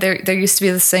plane ride there used to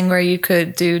be this thing where you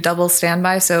could do double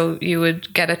standby, so you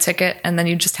would get a ticket and then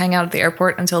you just hang out at the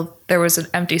airport until there was an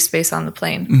empty space on the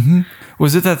plane. Mm-hmm.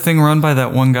 Was it that thing run by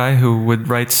that one guy who would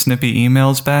write snippy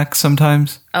emails back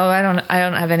sometimes? Oh, I don't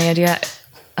have any idea.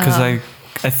 Because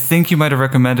I think you might have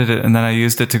recommended it, and then I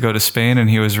used it to go to Spain, and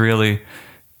he was really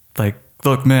like,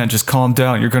 look, man, just calm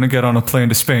down. You're going to get on a plane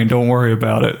to Spain. Don't worry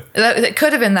about it. It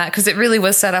could have been that, because it really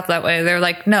was set up that way. They're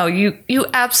like, no, you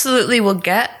absolutely will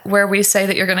get where we say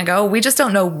that you're going to go. We just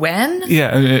don't know when.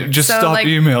 Yeah, just stop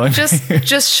emailing.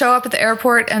 Just show up at the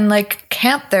airport and like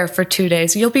camp there for 2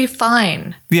 days. You'll be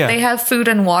fine. Yeah. They have food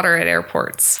and water at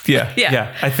airports.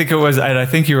 Yeah. I think it was, I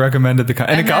think you recommended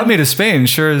and it got me to Spain,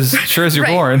 sure as you're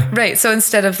born. Right. So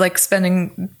instead of like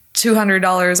spending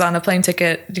 $200 on a plane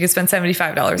ticket, you could spend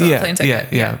 $75 on a plane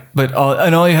ticket. Yeah. But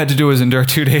all you had to do was endure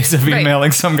 2 days of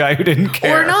emailing some guy who didn't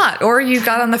care. Or not. Or you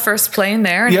got on the first plane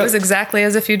there, and it was exactly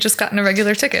as if you'd just gotten a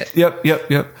regular ticket. Yep.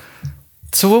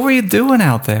 So what were you doing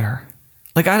out there?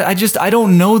 Like, I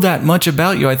don't know that much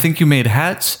about you. I think you made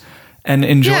hats and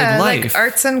enjoyed life. Like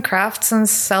arts and crafts, and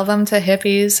sell them to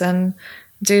hippies and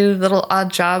do little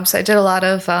odd jobs. I did a lot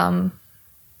of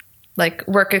like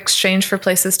work exchange for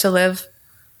places to live.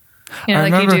 You know, I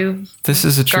like remember, you do. This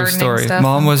is a true story. Stuff.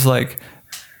 Mom was like,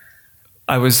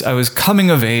 I was coming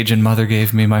of age, and Mother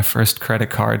gave me my first credit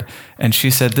card, and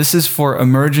she said, this is for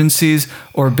emergencies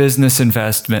or business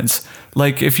investments.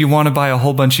 Like, if you want to buy a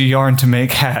whole bunch of yarn to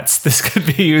make hats, this could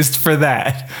be used for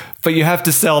that, but you have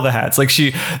to sell the hats. Like,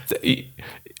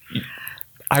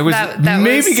 I was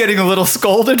maybe getting a little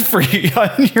scolded for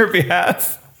on your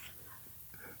behalf.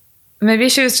 Maybe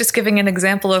she was just giving an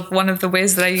example of one of the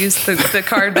ways that I used the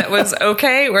card that was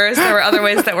okay, whereas there were other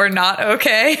ways that were not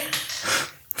okay.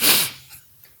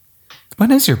 When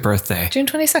is your birthday? June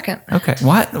 22nd. Okay.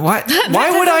 What? Why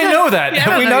would I know that?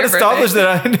 Have we not established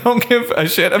that I don't give a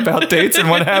shit about dates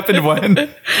and what happened when?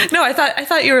 No, I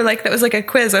thought you were like, that was like a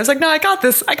quiz. I was like, no, I got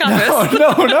this. No.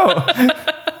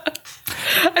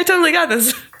 I totally got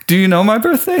this. Do you know my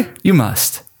birthday? You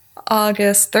must.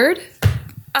 August 3rd?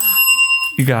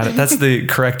 You got it. That's the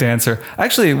correct answer.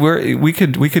 Actually, we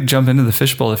could jump into the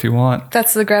fishbowl if you want.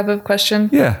 That's the grab of question.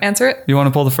 Yeah. Answer it? You want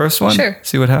to pull the first one? Sure.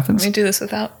 See what happens? Let me do this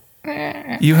without.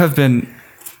 You have been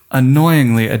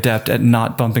annoyingly adept at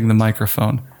not bumping the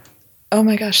microphone. Oh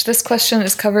my gosh, this question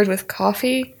is covered with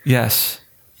coffee? Yes.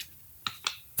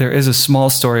 There is a small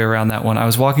story around that one. I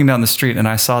was walking down the street and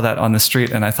I saw that on the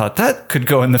street and I thought, that could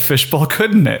go in the fishbowl,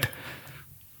 couldn't it?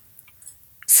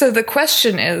 So the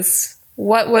question is,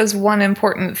 what was one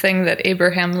important thing that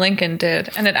Abraham Lincoln did?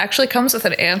 And it actually comes with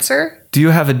an answer. Do you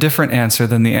have a different answer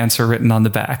than the answer written on the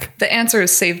back? The answer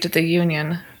is saved at the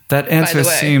Union. That answer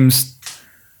seems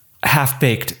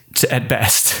half-baked at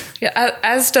best. Yeah,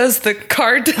 as does the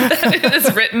card that it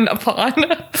is written upon.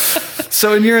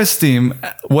 So in your esteem,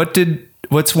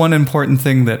 what's one important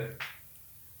thing that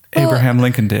Abraham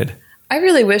Lincoln did? I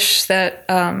really wish that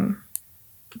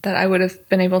that I would have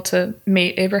been able to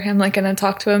meet Abraham Lincoln and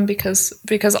talk to him because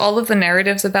all of the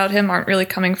narratives about him aren't really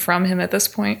coming from him at this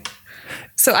point.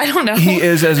 So I don't know. He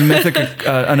is as mythic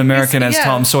an American as yeah.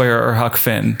 Tom Sawyer or Huck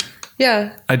Finn.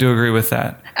 Yeah. I do agree with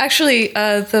that. Actually,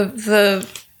 the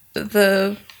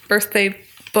birthday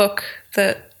book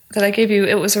that I gave you,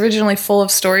 it was originally full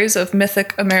of stories of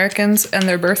mythic Americans and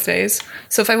their birthdays.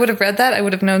 So if I would have read that, I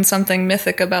would have known something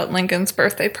mythic about Lincoln's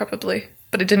birthday, probably.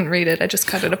 But I didn't read it. I just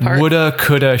cut it apart. Woulda,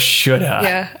 coulda, shoulda.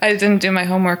 Yeah, I didn't do my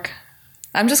homework.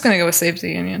 I'm just going to go with Save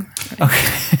the Union. Okay.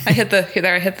 I hit the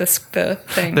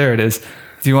thing. There it is.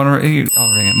 Do you want to...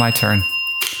 I'll ring it. My turn.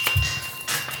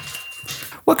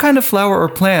 What kind of flower or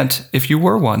plant, if you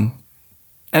were one?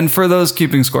 And for those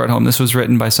keeping score at home, this was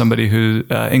written by somebody who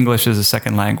English is a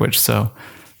second language, so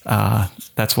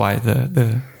that's why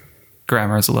the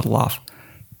grammar is a little off.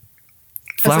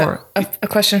 Flower. Is that a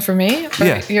question for me? Or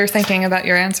Yeah. You're thinking about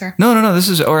your answer. No. This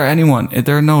is, or anyone.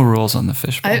 There are no rules on the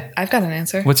fishbowl. I've got an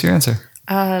answer. What's your answer?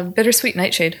 Bittersweet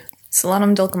nightshade.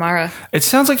 Solanum dulcamara. It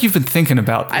sounds like you've been thinking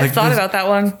about. I've thought about that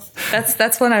one.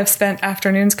 That's one I've spent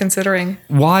afternoons considering.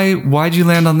 Why'd you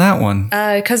land on that one?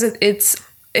 Because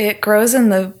it grows in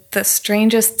the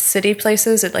strangest city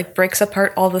places. It like breaks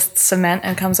apart all the cement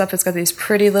and comes up. It's got these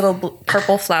pretty little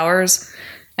purple flowers,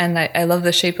 and I love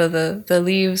the shape of the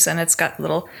leaves. And it's got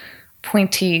little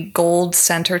pointy gold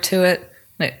center to it.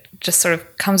 And it just sort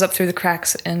of comes up through the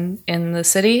cracks in the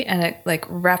city, and it like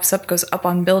wraps up, goes up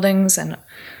on buildings and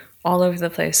all over the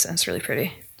place. And it's really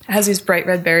pretty. It has these bright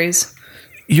red berries.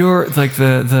 You're like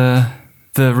the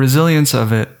resilience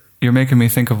of it. You're making me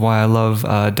think of why I love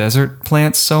desert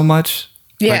plants so much.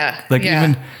 Yeah, like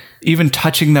yeah. even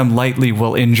touching them lightly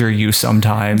will injure you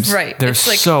sometimes. Right. They're It's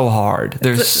like- so hard.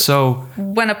 They're so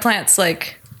When a plant's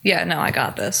like, yeah, no, I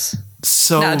got this.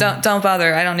 so. No, don't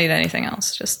bother. I don't need anything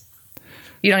else. Just,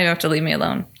 you don't even have to leave me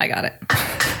alone. I got it.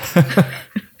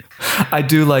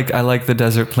 I like the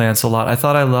desert plants a lot. I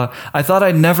thought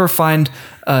I'd never find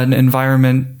an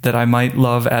environment that I might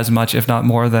love as much, if not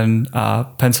more, than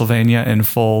Pennsylvania in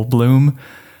full bloom.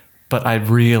 But I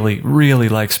really, really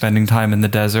like spending time in the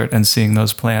desert and seeing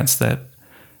those plants that,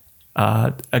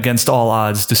 against all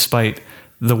odds, despite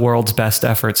the world's best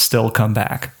efforts, still come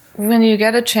back. When you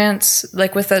get a chance,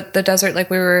 like with the desert, like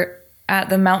we were at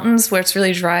the mountains where it's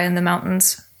really dry in the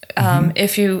mountains.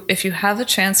 If you have a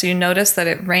chance, you notice that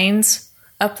it rains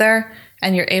up there,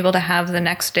 and you're able to have the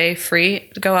next day free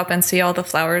to go up and see all the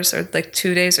flowers, or like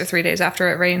 2 days or 3 days after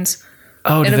it rains.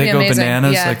 Oh, do It'll they be go amazing.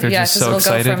 bananas? Yeah, Like they're just so it'll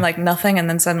excited? go from like nothing, and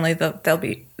then suddenly they'll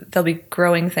be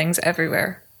growing things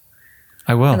everywhere.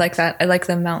 I will. I like that. I like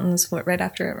the mountains right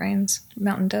after it rains.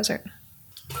 Mountain desert.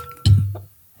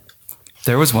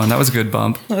 There was one. That was a good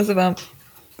bump. What was the bump?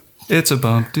 It's a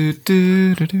bump. Do,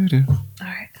 do, do, do, do. All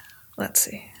right. Let's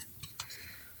see.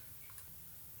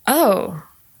 Oh.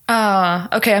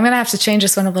 Okay. I'm going to have to change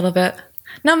this one a little bit.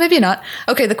 No, maybe not.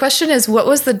 Okay. The question is, what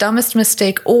was the dumbest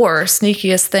mistake or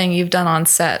sneakiest thing you've done on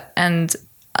set? And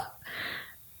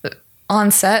on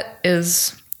set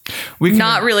is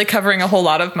not really covering a whole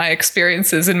lot of my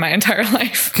experiences in my entire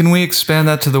life. Can we expand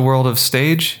that to the world of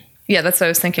stage? Yeah, that's what I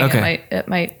was thinking. Okay. It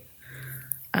might.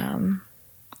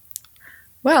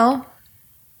 Well,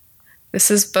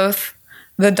 this is both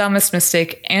the dumbest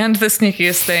mistake and the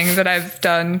sneakiest thing that I've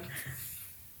done.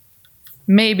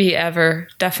 Maybe ever,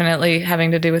 definitely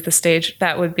having to do with the stage.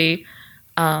 That would be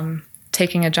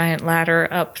taking a giant ladder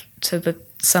up to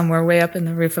somewhere way up in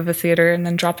the roof of a theater and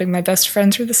then dropping my best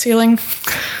friend through the ceiling.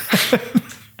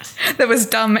 That was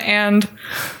dumb and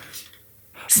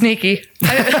sneaky.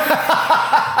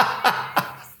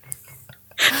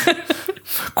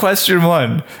 Question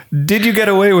 1. Did you get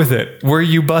away with it? Were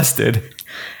you busted?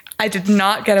 I did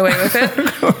not get away with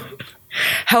it.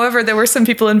 However, there were some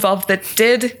people involved that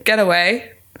did get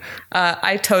away.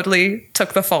 I totally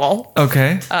took the fall.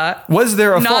 Okay. Was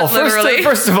there a not fall? literally.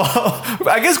 First of all,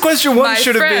 I guess question 1 My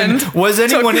should have been, friend was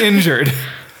anyone injured?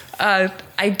 I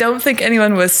don't think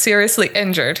anyone was seriously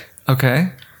injured.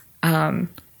 Okay.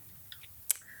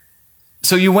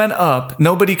 So you went up.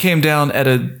 Nobody came down at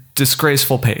a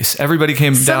disgraceful pace. Everybody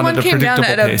came down at a predictable pace. Someone came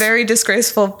down at a very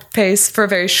disgraceful pace for a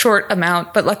very short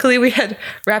amount, but luckily we had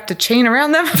wrapped a chain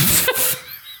around them.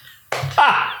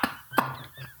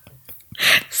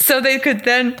 So they could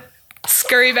then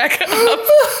scurry back up.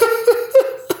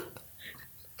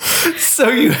 So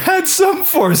you had some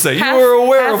foresight. You were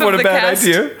aware of what a bad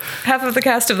idea. Half of the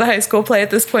cast of the high school play at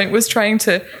this point was trying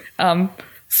to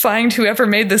find whoever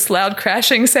made this loud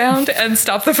crashing sound and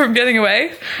stop them from getting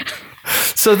away.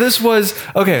 So this was...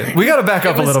 Okay, we got to back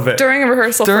up a little bit. During a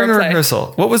rehearsal During for a a play.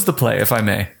 rehearsal. What was the play, if I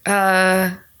may?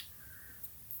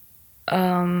 Was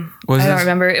I don't this-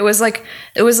 remember. It was like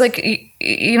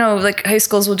like high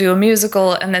schools will do a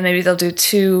musical and then maybe they'll do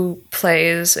 2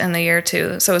 plays in the year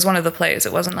too. So it was one of the plays.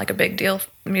 It wasn't like a big deal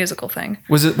musical thing.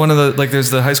 Was it one of the, like,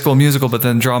 there's the high school musical, but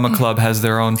then drama club has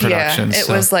their own productions. Yeah, it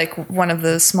was like one of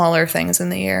the smaller things in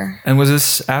the year. And was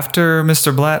this after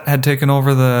Mr. Blatt had taken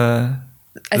over the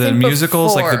think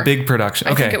musicals, like the before. big production?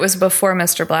 I think it was before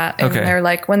Mr. Blatt. And Okay. they're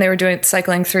like, when they were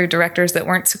cycling through directors that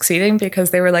weren't succeeding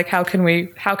because they were like, how can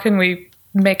we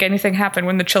make anything happen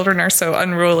when the children are so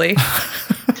unruly?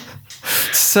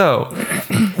 So,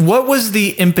 what was the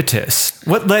impetus?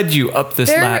 What led you up this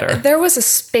ladder? There was a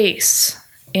space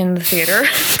in the theater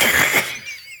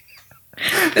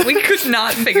that we could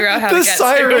not figure out how The to get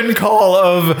siren to. call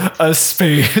of a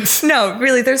space. No,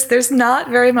 really, there's not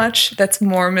very much that's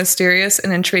more mysterious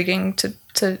and intriguing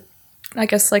to I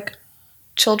guess, like,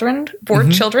 children,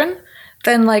 bored children,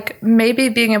 than like maybe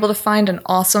being able to find an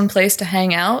awesome place to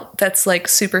hang out that's like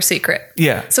super secret.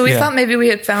 Yeah. So we yeah. thought maybe we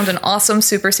had found an awesome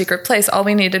super secret place. All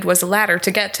we needed was a ladder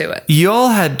to get to it. Y'all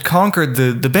had conquered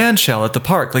the band shell at the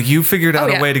park. Like, you figured out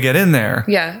Oh, yeah. a way to get in there.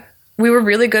 Yeah. We were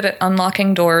really good at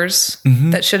unlocking doors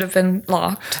that should have been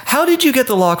locked. How did you get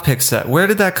the lockpick set? Where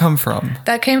did that come from?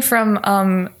 That came from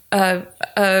a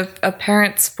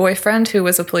parent's boyfriend who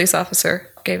was a police officer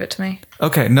gave it to me.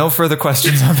 Okay, no further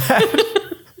questions on that.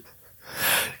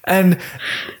 And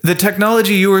the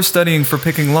technology you were studying for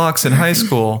picking locks in high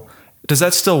school, does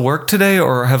that still work today,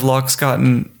 or have locks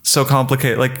gotten so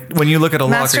complicated? Like, when you look at a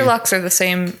lock... Master locks are the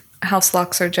same. House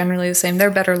locks are generally the same.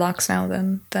 They're better locks now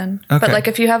than. Okay. But like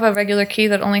if you have a regular key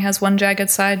that only has one jagged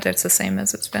side, that's the same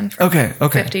as it's been for Okay.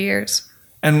 50 years.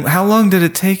 And how long did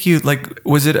it take you? Like,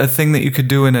 was it a thing that you could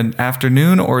do in an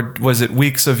afternoon, or was it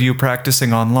weeks of you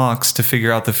practicing on locks to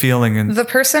figure out the feeling? And The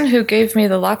person who gave me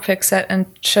the lockpick set and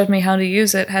showed me how to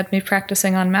use it had me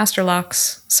practicing on master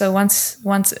locks. So once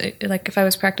like if I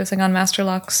was practicing on master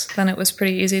locks, then it was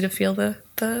pretty easy to feel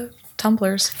the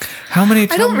tumblers. how many I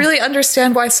times? don't really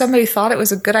understand why somebody thought it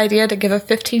was a good idea to give a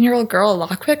 15-year-old girl a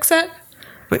lockpick set.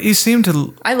 But you seem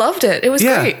to... I loved it. It was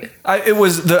great. It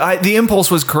was the impulse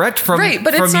was correct from Right,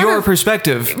 but it's from sort your of-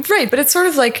 perspective. Right, but it's sort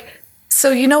of like,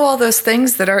 so you know all those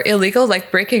things that are illegal, like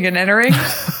breaking and entering?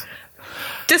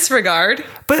 Disregard.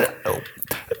 But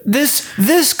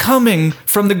this coming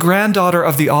from the granddaughter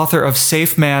of the author of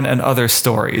Safe Man and Other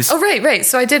Stories. Oh, right.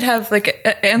 So I did have like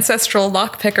ancestral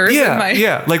lockpickers in my...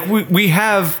 yeah. Like, we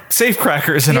have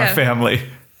safecrackers in our Yeah. family.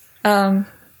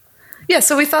 Yeah,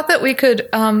 so we thought that we could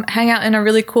hang out in a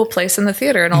really cool place in the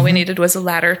theater, and all we needed was a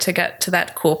ladder to get to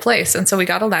that cool place. And so we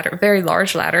got a ladder, a very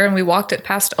large ladder, and we walked it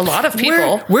past a lot of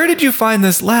people, Where did you find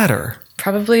this ladder?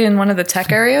 probably in one of the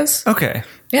tech areas. Okay.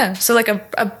 Yeah, so like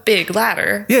a big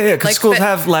ladder. Yeah, because Like schools that-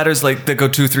 have ladders like that go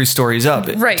 2-3 stories up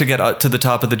Right. to get to the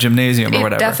top of the gymnasium or It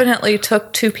whatever. definitely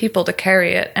took 2 people to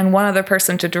carry it and one other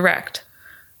person to direct.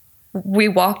 We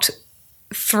walked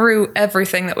through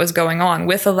everything that was going on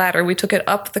with a ladder. We took it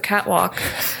up the catwalk,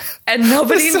 and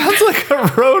nobody. This sounds like a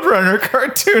Roadrunner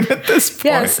cartoon at this point.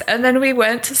 Yes, and then we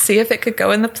went to see if it could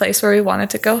go in the place where we wanted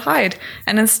to go hide.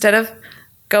 And instead of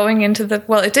going into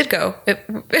it did go.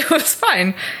 It was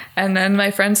fine. And then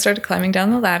my friend started climbing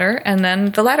down the ladder, and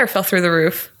then the ladder fell through the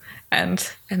roof, and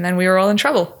then we were all in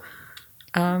trouble.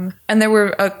 And there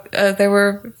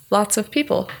were lots of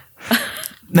people.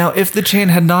 Now, if the chain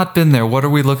had not been there, what are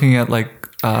we looking at, like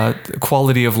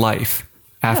quality of life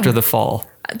after the fall?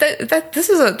 This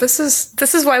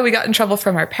is why we got in trouble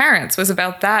from our parents, was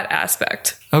about that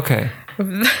aspect. Okay.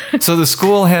 So the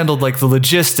school handled like the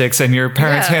logistics, and your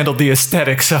parents Yeah. handled the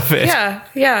aesthetics of it.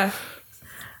 Yeah.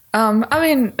 I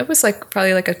mean, it was like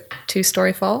probably like a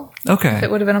 2-story fall. Okay. If it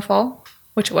would have been a fall,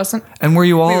 which it wasn't. And were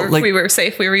you all We were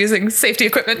safe. We were using safety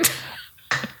equipment.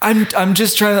 I'm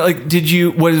just trying to, like, did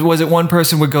you, was it one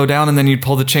person would go down and then you'd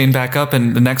pull the chain back up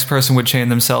and the next person would chain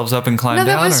themselves up and climb No,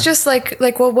 down? that was or- just like,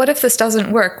 well, what if this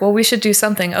doesn't work? Well, we should do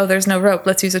something. Oh, there's no rope.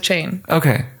 Let's use a chain.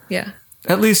 Okay. Yeah.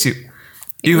 At least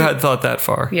you had thought that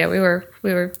far. Yeah, we were.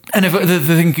 And if the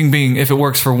thinking being, if it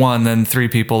works for one, then 3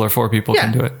 people or 4 people Yeah.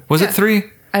 can do it. Was it 3?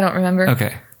 I don't remember.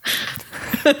 Okay.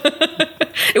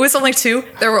 It was only 2.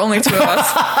 There were only 2 of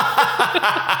us.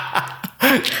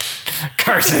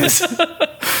 Curses.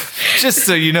 Just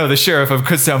so you know, the sheriff of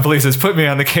Kutztown Police has put me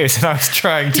on the case, and I was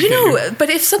trying to. You know, but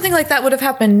if something like that would have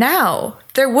happened now,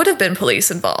 there would have been police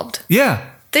involved. Yeah.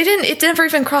 It never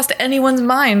even crossed anyone's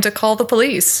mind to call the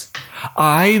police.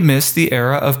 I miss the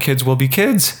era of kids will be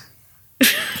kids.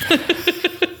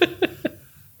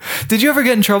 Did you ever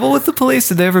get in trouble with the police?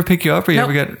 Did they ever pick you up, or you Nope.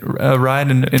 ever get a ride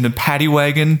in a paddy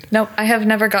wagon? No, I have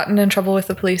never gotten in trouble with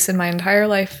the police in my entire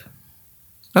life.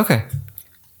 Okay.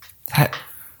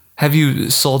 Have you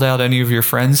sold out any of your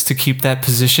friends to keep that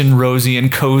position rosy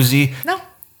and cozy? No.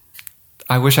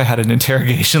 I wish I had an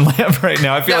interrogation lamp right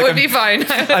now. I feel That like would be fine.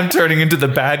 I'm turning into the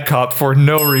bad cop for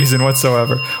no reason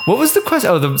whatsoever. What was the question?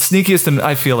 Oh, the sneakiest, and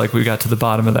I feel like we got to the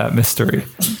bottom of that mystery.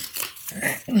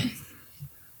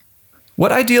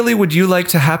 What ideally would you like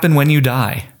to happen when you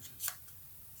die?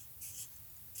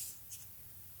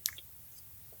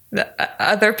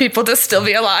 Other people to still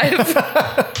be alive.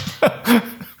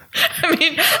 I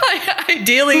mean,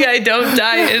 ideally, I don't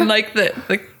die in like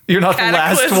the You're not the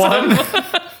last one.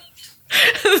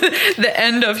 The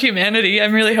end of humanity.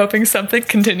 I'm really hoping something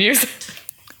continues.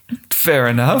 Fair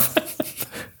enough.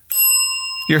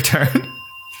 Your turn.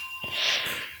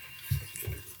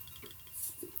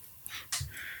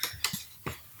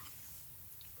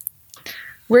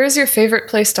 Where is your favorite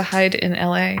place to hide in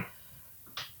LA?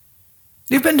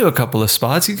 You've been to a couple of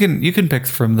spots. You can pick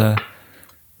from the.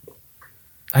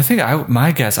 I think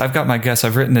my guess. I've got my guess.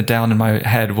 I've written it down in my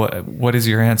head. What is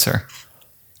your answer?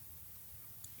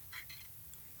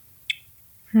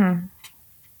 I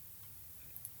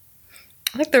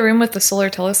like the room with the solar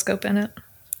telescope in it.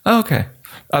 Oh, okay.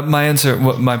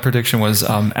 My prediction was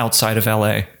outside of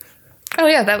LA. Oh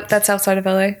yeah, that's outside of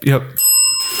LA. Yep.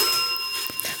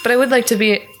 But I would like to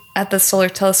be at the solar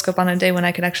telescope on a day when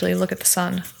I could actually look at the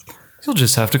sun. You'll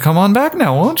just have to come on back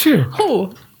now, won't you?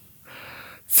 Oh.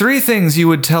 3 things you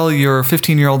would tell your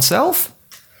 15-year-old self?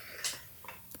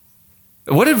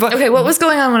 What advice? Okay, what was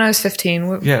going on when I was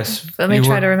 15? Yes. Let me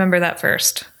try to remember that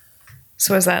first.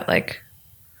 So was that like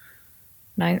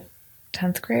 9th,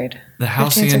 10th grade? The 15,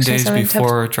 halcyon 16, days 17, 10th?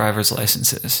 before driver's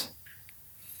licenses.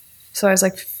 So I was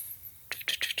like...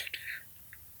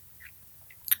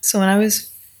 So when I was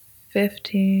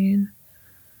 15...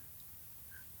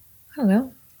 I don't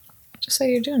know. Just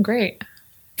say you're doing great.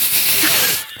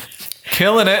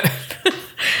 Killing it.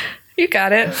 You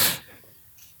got it.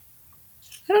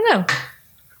 I don't know.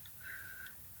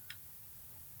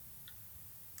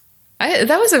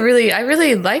 I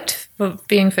really liked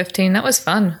being 15. That was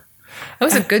fun. That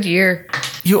was a good year.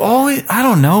 You always, I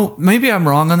don't know, maybe I'm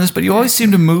wrong on this, but you always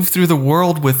seem to move through the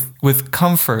world with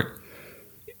comfort.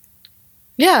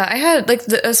 Yeah, I had like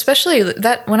especially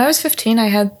that when I was 15, I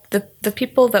had the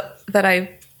people that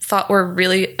I thought were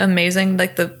really amazing.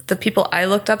 Like the people I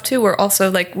looked up to were also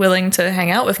like willing to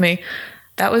hang out with me.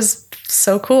 That was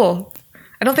so cool.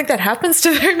 I don't think that happens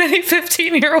to very many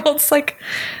 15-year-olds. Like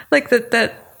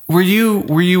that. Were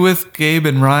you with Gabe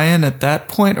and Ryan at that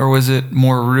point, or was it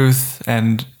more Ruth?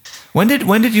 And when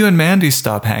did you and Mandy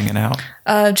stop hanging out?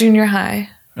 Junior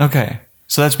high. Okay,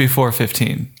 so that's before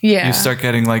 15. Yeah, you start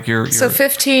getting like your So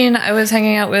 15, I was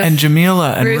hanging out with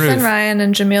Jamila and Ruth Ruth and Ryan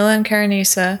and Jamila and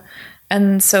Karenisa,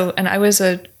 and I was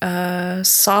a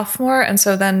sophomore, and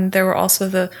so then there were also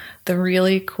the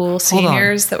really cool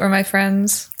seniors that were my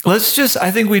friends.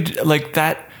 I think we like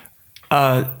that.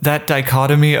 That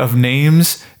dichotomy of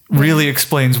names really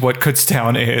explains what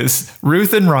Kutztown is.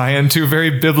 Ruth and Ryan, 2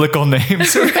 very biblical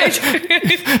names. Right.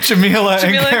 Jamila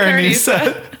and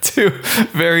Karenisa, 2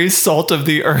 very salt of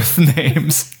the earth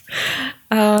names.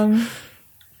 Yeah.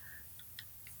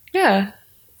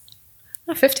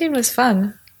 No, 15 was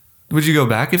fun. Would you go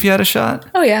back if you had a shot?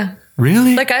 Oh, yeah.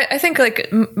 Really? Like, I think, like,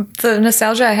 the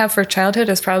nostalgia I have for childhood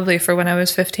is probably for when I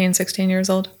was 15, 16 years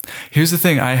old. Here's the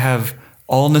thing. I have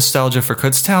all nostalgia for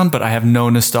Kutztown, but I have no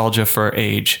nostalgia for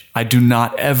age. I do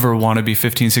not ever want to be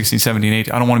 15, 16, 17,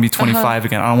 18. I don't want to be 25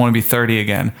 again. I don't want to be 30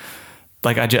 again.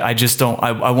 Like, I just don't.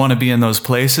 I want to be in those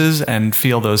places and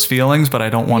feel those feelings, but I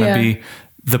don't want to be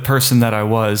the person that I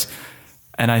was.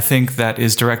 And I think that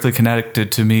is directly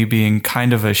connected to me being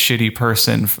kind of a shitty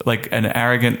person, like an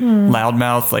arrogant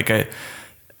loudmouth, like a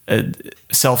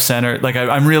self-centered. Like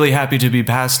I'm really happy to be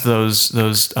past those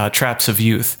traps of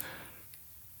youth.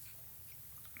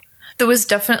 There was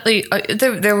definitely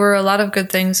there were a lot of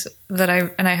good things that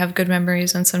I have good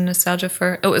memories and some nostalgia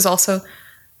for. It was also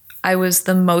I was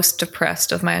the most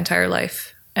depressed of my entire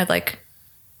life at like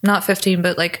not 15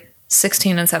 but like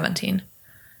 16 and 17.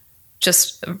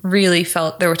 Just really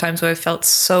felt there were times where I felt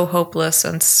so hopeless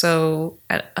and so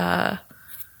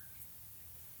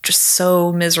just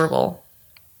so miserable.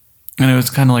 And it was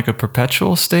kind of like a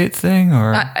perpetual state thing,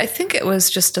 or I think it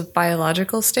was just a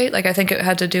biological state. Like I think it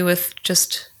had to do with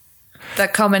just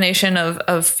that combination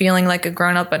of feeling like a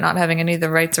grown up but not having any of the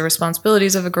rights or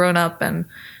responsibilities of a grown up, and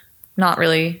not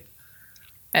really,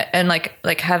 and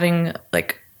like having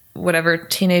like whatever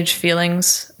teenage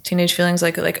feelings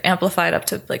like amplified up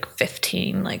to like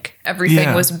 15. Like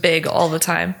everything was big all the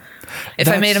time. If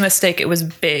I made a mistake, it was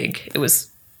big. It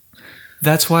was.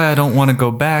 That's why I don't want to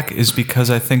go back, is because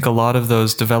I think a lot of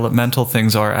those developmental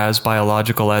things are as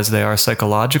biological as they are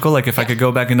psychological. Like if I could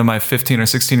go back into my 15 or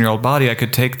 16-year-old body, I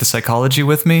could take the psychology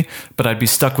with me, but I'd be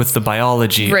stuck with the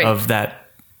biology of that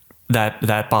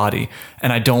body.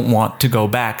 And I don't want to go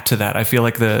back to that. I feel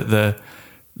like the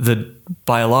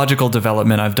biological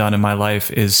development I've done in my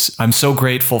life is, I'm so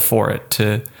grateful for it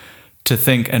to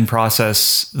think and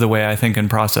process the way I think and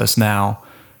process now.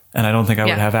 And I don't think I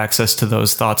would have access to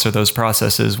those thoughts or those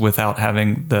processes without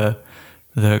having the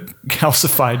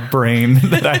calcified brain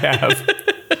that I have.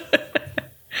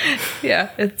 Yeah,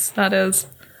 it's not as,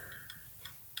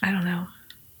 I don't know.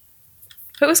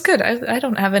 It was good. I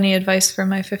don't have any advice for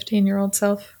my 15-year-old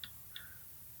self.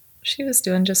 She was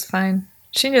doing just fine.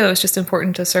 She knew it was just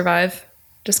important to survive,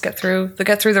 just get through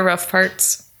the rough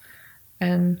parts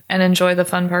and enjoy the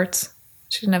fun parts.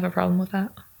 She didn't have a problem with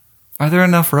that. Are there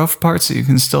enough rough parts that you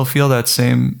can still feel that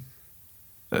same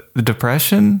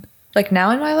depression? Like now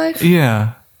in my life?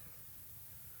 Yeah.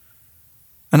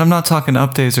 And I'm not talking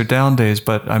up days or down days,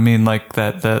 but I mean like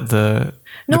the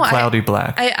cloudy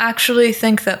black. I actually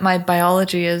think that my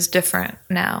biology is different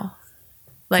now.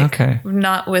 Like,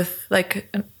 not with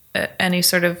like any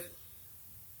sort of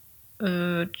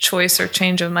choice or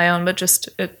change of my own, but just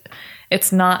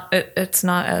it's not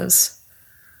as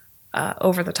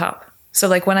over the top. So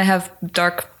like when I have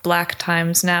dark black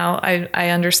times now, I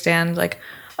understand like,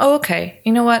 oh, okay,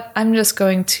 you know what? I'm just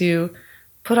going to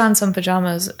put on some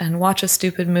pajamas and watch a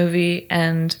stupid movie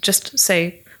and just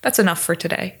say, that's enough for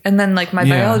today. And then like my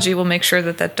biology will make sure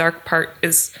that dark part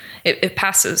is, it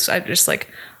passes. I just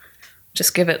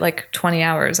give it like 20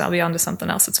 hours. I'll be on to something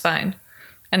else. It's fine.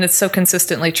 And it's so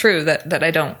consistently true that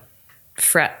I don't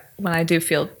fret when I do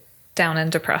feel down and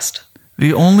depressed.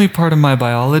 The only part of my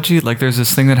biology, like there's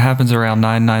this thing that happens around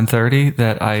 9:30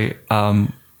 that I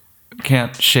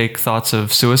can't shake thoughts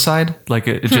of suicide. Like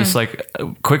it just like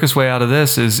quickest way out of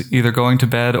this is either going to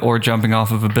bed or jumping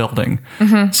off of a building.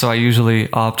 Mm-hmm. So I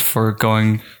usually opt for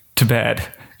going to bed.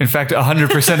 In fact,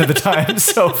 100% of the time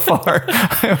so far,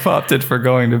 I have opted for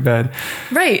going to bed.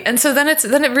 Right. And so then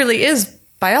it really is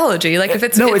biology. Like if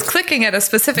it's clicking at a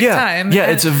specific time. Yeah,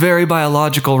 it's a very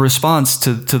biological response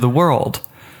to the world.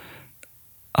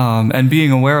 And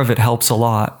being aware of it helps a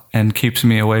lot and keeps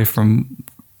me away from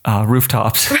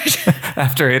rooftops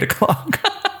after 8:00.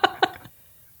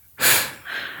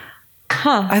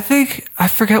 I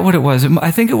forget what it was. I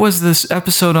think it was this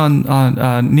episode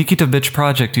on Nikita Bitch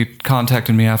Project. You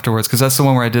contacted me afterwards because that's the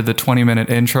one where I did the 20-minute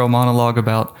intro monologue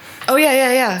about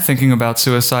thinking about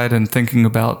suicide and thinking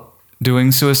about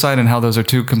doing suicide and how those are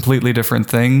two completely different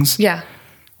things. Yeah.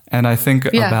 And I think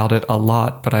about it a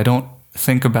lot, but I don't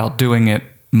think about doing it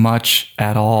much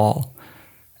at all.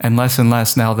 And less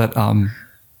now that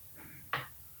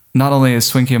not only is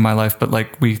Swinky in my life, but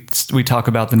like we talk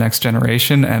about the next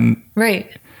generation, and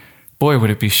boy, would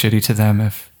it be shitty to them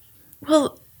if.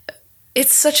 Well,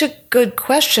 it's such a good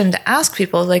question to ask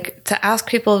people. Like to ask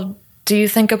people, do you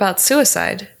think about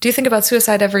suicide? Do you think about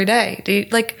suicide every day? Do you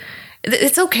like?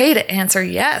 It's okay to answer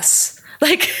yes.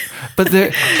 Like, but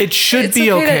it should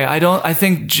be okay. I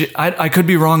think I could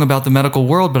be wrong about the medical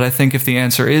world, but I think if the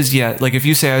answer is like if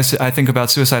you say I think about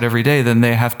suicide every day, then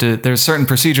there's certain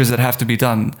procedures that have to be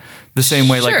done the same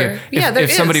way. Sure. Like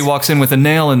if somebody walks in with a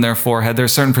nail in their forehead,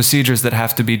 there's certain procedures that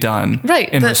have to be done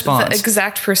in response. The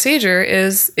exact procedure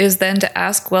is then to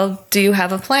ask, well, do you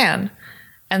have a plan?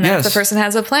 And then if the person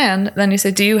has a plan, then you say,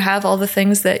 do you have all the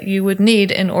things that you would need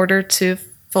in order to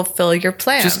fulfill your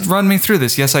plan? Just run me through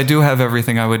this. Yes, I do have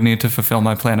everything I would need to fulfill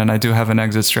my plan, and I do have an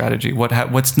exit strategy.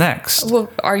 What's next?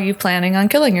 Well, are you planning on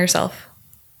killing yourself?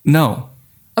 No.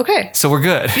 Okay. So we're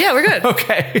good. Yeah, we're good.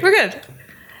 Okay. We're good.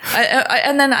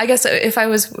 And then I guess if I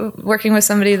was working with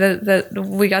somebody that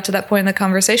we got to that point in the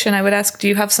conversation, I would ask, do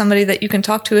you have somebody that you can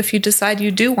talk to if you decide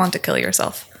you do want to kill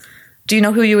yourself? Do you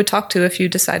know who you would talk to if you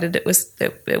decided it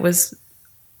was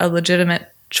a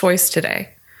legitimate choice today?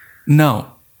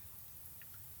 No.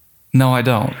 No, I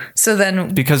don't. So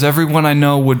then... Because everyone I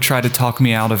know would try to talk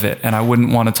me out of it, and I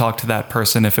wouldn't want to talk to that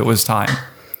person if it was time.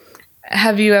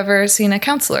 Have you ever seen a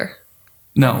counselor?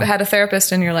 No. Had a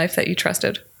therapist in your life that you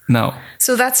trusted? No.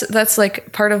 So that's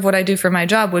like part of what I do for my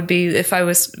job would be, if I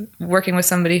was working with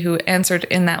somebody who answered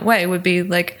in that way, would be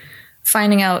like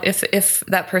finding out if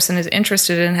that person is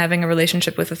interested in having a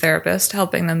relationship with a therapist,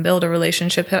 helping them build a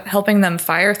relationship, helping them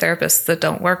fire therapists that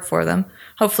don't work for them,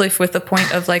 hopefully with the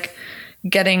point of like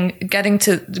getting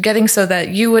so that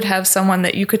you would have someone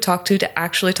that you could talk to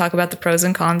actually talk about the pros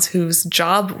and cons, whose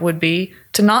job would be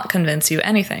to not convince you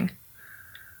anything.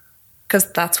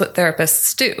 Because that's what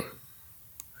therapists do.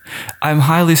 I'm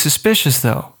highly suspicious,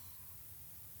 though.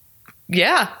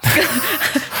 Yeah.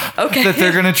 Okay. That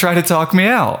they're going to try to talk me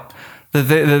out. That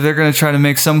they're going to try to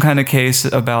make some kind of case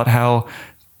about how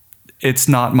it's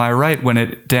not my right when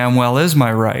it damn well is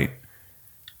my right.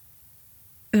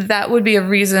 That would be a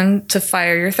reason to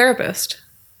fire your therapist.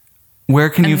 Where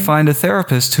can you find a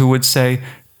therapist who would say,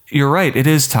 you're right, it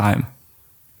is time?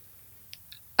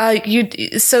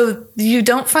 So you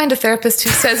don't find a therapist who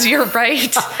says you're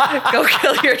right, go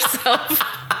kill yourself.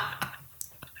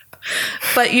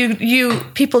 But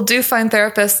people do find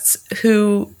therapists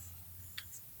who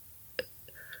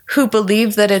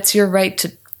believe that it's your right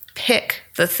to pick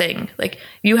the thing. Like,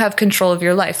 you have control of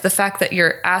your life. The fact that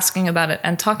you're asking about it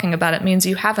and talking about it means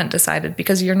you haven't decided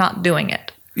because you're not doing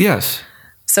it. Yes.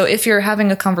 So if you're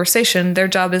having a conversation, their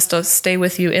job is to stay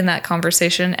with you in that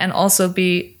conversation and also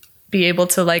be able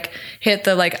to like hit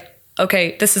the like,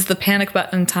 okay, this is the panic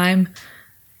button time.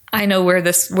 I know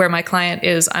where my client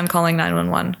is. I'm calling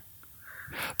 911.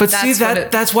 But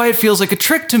that's why it feels like a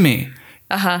trick to me.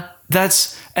 Uh-huh.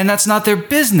 That's not their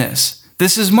business.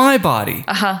 This is my body.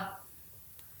 Uh-huh.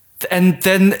 And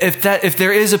then if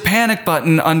there is a panic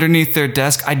button underneath their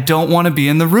desk, I don't want to be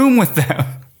in the room with them.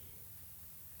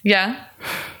 Yeah.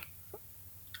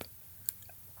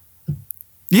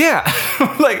 Yeah.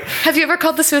 Like, have you ever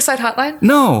called the suicide hotline?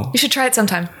 No. You should try it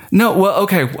sometime. No. Well,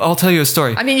 okay. I'll tell you a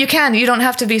story. I mean, you can. You don't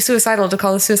have to be suicidal to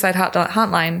call the suicide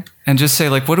hotline. And just say,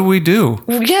 like, what do we do?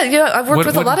 Yeah. I've worked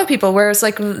with a lot of people where it's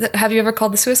like, have you ever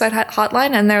called the suicide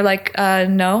hotline? And they're like,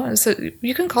 no. So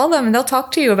you can call them and they'll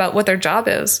talk to you about what their job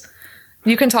is.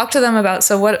 You can talk to them about,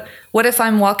 so what if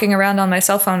I'm walking around on my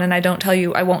cell phone and I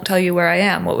won't tell you where I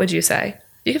am? What would you say?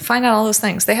 You can find out all those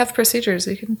things. They have procedures.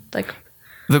 You can like...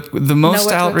 The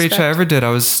most outreach I ever did, I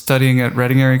was studying at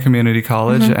Reading Area Community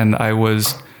College, mm-hmm. and I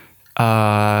was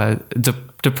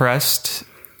depressed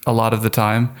a lot of the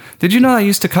time. Did you know I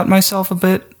used to cut myself a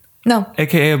bit? No.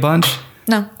 AKA a bunch?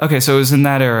 No. Okay, so it was in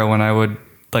that era when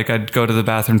I'd go to the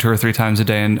bathroom 2 or 3 times a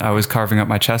day, and I was carving up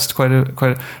my chest quite a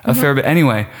mm-hmm. fair bit.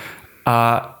 Anyway,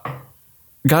 got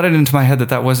it into my head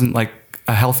that wasn't like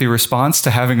a healthy response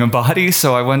to having a body,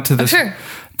 so I went to this... Oh, sure.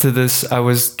 I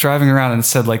was driving around and it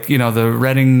said, like, the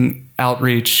Reading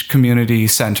Outreach Community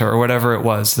Center or whatever it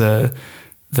was. It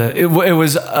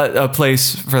was a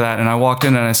place for that. And I walked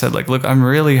in and I said, like, look, I'm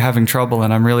really having trouble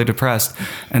and I'm really depressed.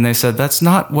 And they said, that's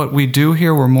not what we do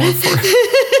here. We're more for...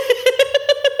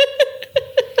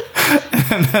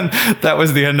 And then that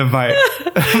was the end of my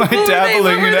dabbling. What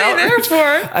were they there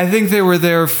for? I think they were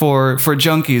there for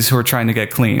junkies who were trying to get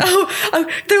clean. Oh,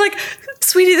 they're like...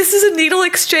 Sweetie, this is a needle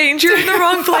exchange. You're in the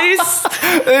wrong place.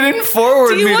 They didn't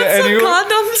forward me to anyone. Do you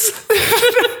want some condoms?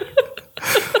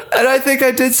 And I think I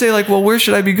did say, like, well, where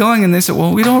should I be going? And they said,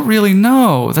 well, we don't really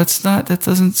know. That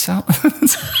doesn't sound...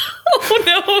 Oh,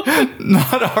 no.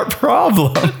 Not our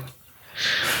problem.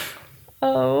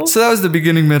 Oh. So that was the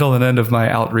beginning, middle, and end of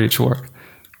my outreach work.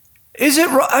 Is it...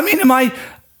 I mean,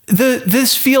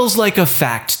 this feels like a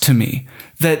fact to me,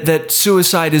 that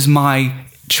suicide is my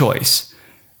choice.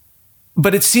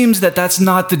 But it seems that that's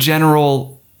not the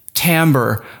general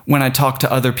timbre when I talk to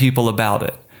other people about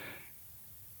it.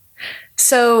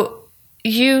 So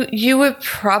you would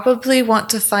probably want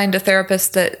to find a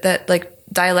therapist that like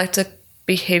dialectic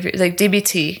behavior, like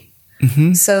DBT.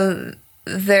 Mm-hmm. So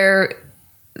their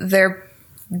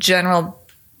general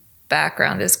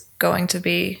background is going to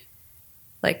be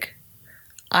like,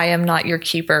 I am not your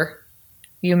keeper.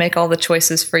 You make all the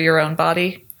choices for your own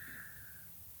body.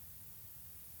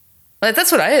 But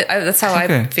that's what that's how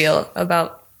I feel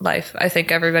about life. I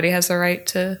think everybody has the right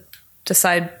to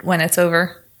decide when it's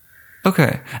over.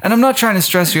 Okay. And I'm not trying to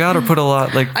stress you out or put a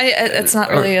lot like... it's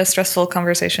not really a stressful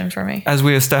conversation for me. As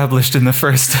we established in the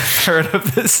first third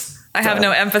of this. I have no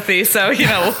empathy, so, I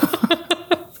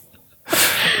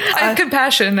have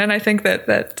compassion, and I think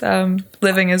that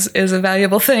living is a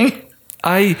valuable thing.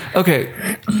 Okay.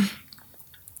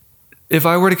 If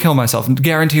I were to kill myself,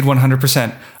 guaranteed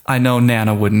 100%, I know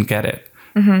Nana wouldn't get it.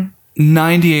 Mm-hmm.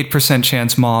 98%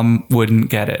 chance Mom wouldn't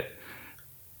get it.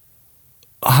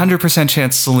 100%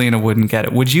 chance Selena wouldn't get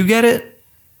it. Would you get it?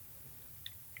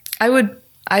 I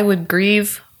would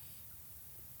grieve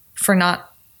for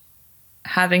not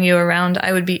having you around.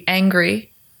 I would be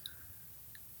angry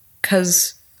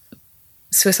because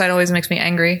suicide always makes me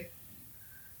angry.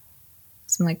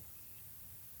 So I'm like,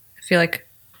 I feel like,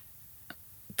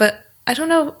 but I don't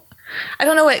know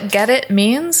what get it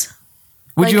means.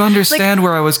 Would you understand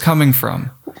where I was coming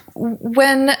from?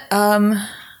 When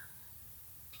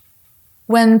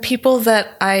people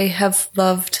that I have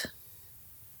loved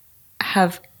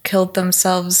have killed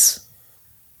themselves,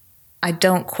 I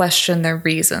don't question their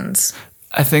reasons.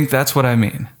 I think that's what I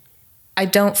mean. I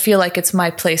don't feel like it's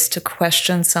my place to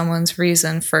question someone's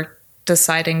reason for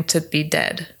deciding to be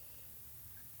dead.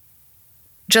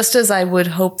 Just as I would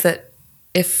hope that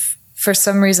if for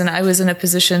some reason I was in a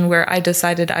position where I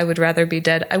decided I would rather be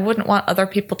dead, I wouldn't want other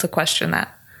people to question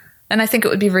that. And I think it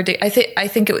would be I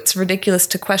think it's ridiculous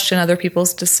to question other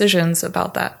people's decisions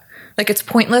about that. Like, it's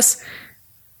pointless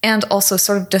and also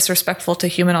sort of disrespectful to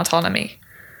human autonomy.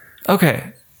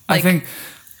 Okay. I think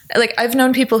I've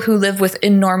known people who live with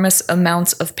enormous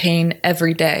amounts of pain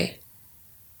every day.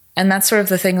 And that's sort of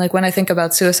the thing, like, when I think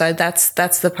about suicide,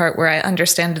 that's the part where I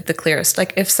understand it the clearest.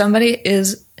 Like, if somebody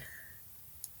is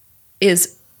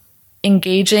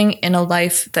engaging in a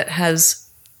life that has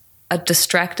a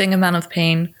distracting amount of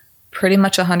pain pretty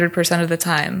much 100% of the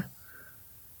time,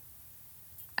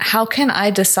 how can I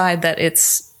decide that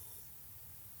it's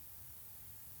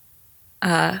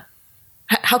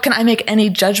how can I make any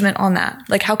judgment on that?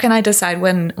 Like, how can I decide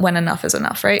when enough is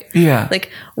enough, right? Yeah. Like,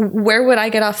 where would I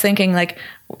get off thinking, like,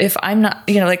 if I'm not,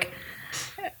 like,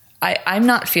 I'm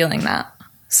not feeling that,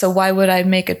 so why would I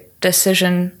make a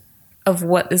decision of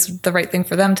what is the right thing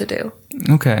for them to do?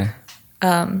 Okay.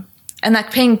 And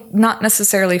that pain, not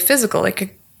necessarily physical, like,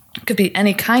 it could be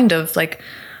any kind of, like,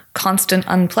 constant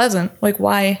unpleasant. Like,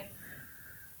 why,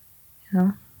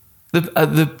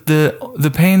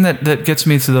 The pain that gets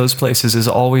me to those places is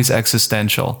always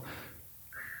existential.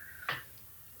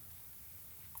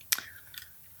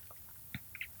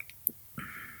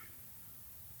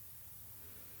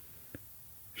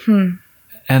 And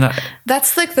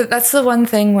that's the one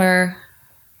thing where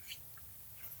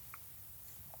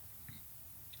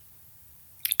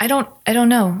I don't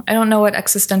know. I don't know what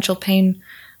existential pain,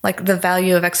 like, the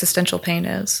value of existential pain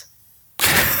is.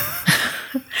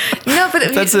 No,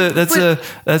 but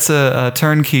that's a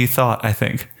turnkey thought, I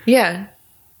think. Yeah,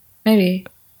 maybe.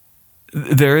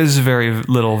 There is very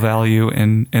little value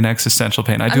in existential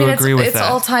pain. I do agree with that. It's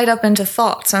all tied up into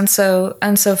thoughts, and so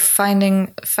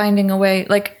finding a way.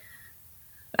 Like,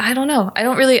 I don't know. I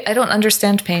don't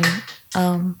understand pain.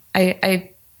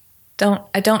 I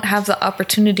don't have the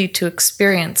opportunity to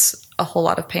experience a whole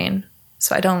lot of pain,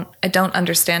 so I don't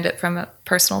understand it from a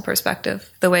personal perspective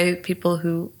the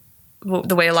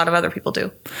way a lot of other people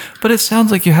do. But it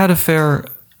sounds like you had a fair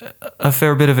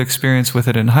bit of experience with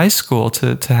it in high school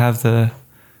to have the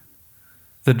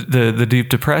deep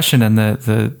depression and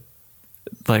the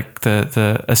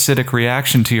acidic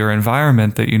reaction to your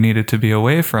environment that you needed to be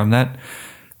away from.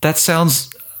 That sounds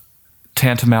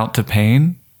tantamount to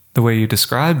pain, the way you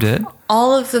described it.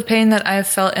 All of the pain that I've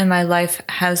felt in my life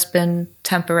has been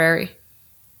temporary.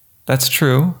 That's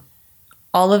true.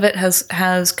 All of it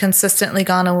has consistently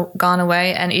gone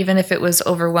away, and even if it was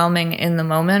overwhelming in the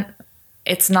moment,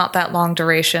 it's not that long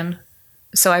duration.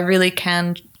 So I really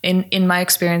can, in my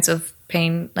experience of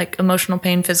pain, like emotional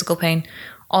pain, physical pain,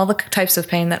 all the types of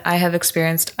pain that I have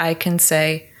experienced, I can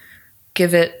say,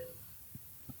 give it,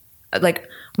 like,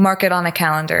 mark it on a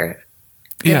calendar.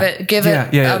 Give it.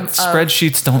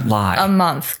 Spreadsheets don't lie. A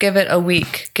month. Give it a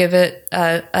week. Give it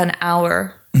an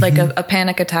hour. Like, a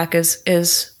panic attack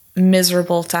is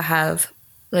miserable to have.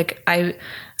 Like,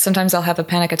 sometimes I'll have a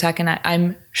panic attack and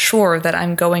I'm sure that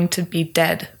I'm going to be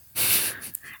dead.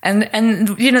 And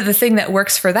the thing that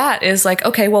works for that is, like,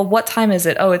 okay, well, what time is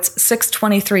it? Oh, it's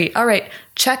 6:23. All right,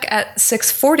 check at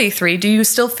 6:43. Do you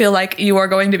still feel like you are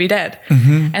going to be dead?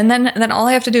 Mm-hmm. And then all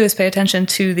I have to do is pay attention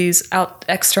to these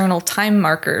external time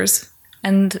markers.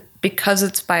 And because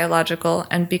it's biological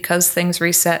and because things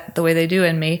reset the way they do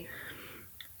in me,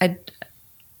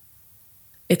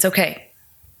 it's okay.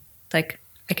 Like,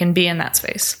 I can be in that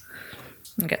space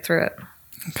and get through it.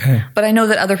 Okay. But I know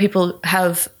that other people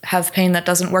have pain that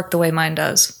doesn't work the way mine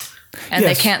does. And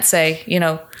They can't say,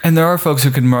 And there are folks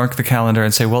who can mark the calendar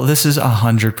and say, well, this is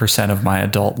 100% of my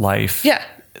adult life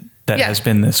that has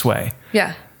been this way.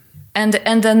 Yeah. And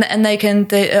then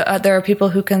there are people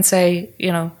who can say,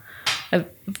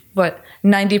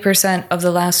 90% of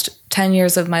the last 10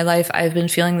 years of my life, I've been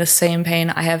feeling the same pain.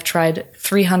 I have tried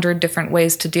 300 different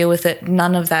ways to deal with it.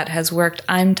 None of that has worked.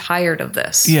 I'm tired of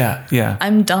this. Yeah, yeah.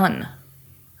 I'm done.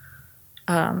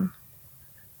 And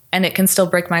it can still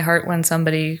break my heart when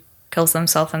somebody kills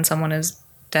themselves and someone is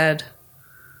dead.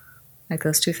 Like,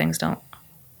 those two things don't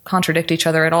contradict each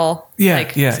other at all.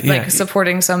 Yeah, Like,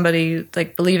 supporting somebody,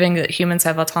 like, believing that humans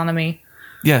have autonomy.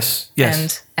 Yes.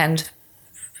 And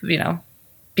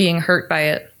being hurt by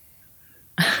it.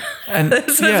 And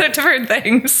those are different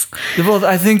things. Well,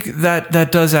 I think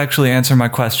that does actually answer my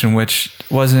question, which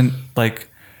wasn't like,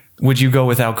 would you go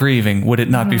without grieving? Would it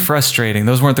not be frustrating?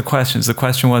 Those weren't the questions. The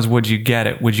question was, would you get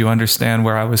it? Would you understand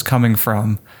where I was coming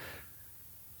from?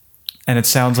 And it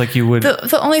sounds like you would.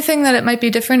 The only thing that it might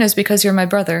be different is because you're my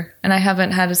brother, and I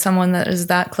haven't had someone that is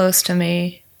that close to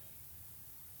me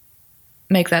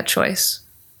make that choice.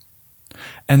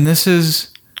 And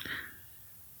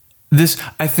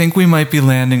I think we might be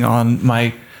landing on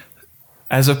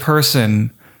as a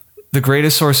person, the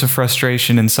greatest source of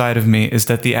frustration inside of me is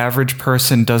that the average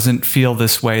person doesn't feel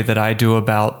this way that I do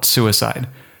about suicide.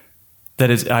 That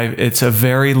it's a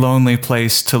very lonely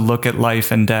place to look at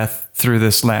life and death through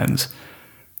this lens.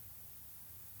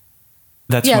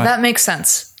 That makes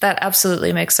sense. That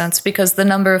absolutely makes sense, because the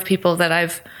number of people that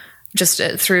I've just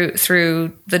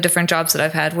through the different jobs that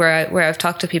I've had where I've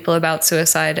talked to people about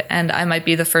suicide, and I might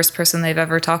be the first person they've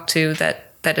ever talked to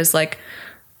that is like,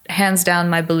 hands down,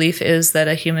 my belief is that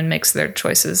a human makes their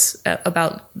choices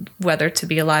about whether to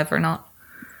be alive or not.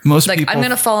 Most like, people, I'm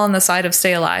going to fall on the side of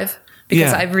stay alive,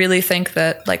 because I really think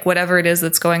that, like, whatever it is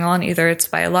that's going on, either it's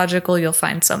biological, you'll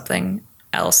find something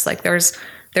else. Like,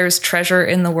 there's treasure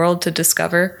in the world to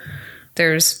discover.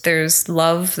 There's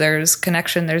love, there's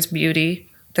connection, there's beauty,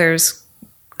 there's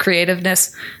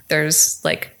creativeness, there's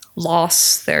like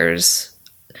loss, there's,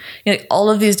 you know, all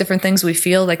of these different things we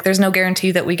feel. Like, there's no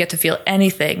guarantee that we get to feel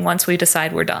anything once we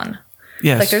decide we're done.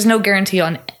 Yes. Like, there's no guarantee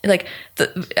on, like,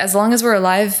 as long as we're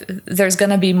alive, there's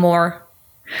gonna be more.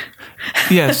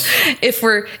 Yes. If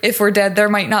we're dead, there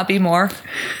might not be more.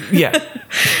 Yeah.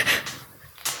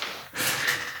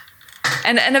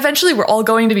 And eventually we're all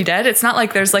going to be dead. It's not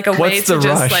like there's like a way What's to the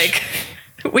just rush? like,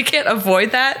 we can't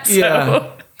avoid that. So.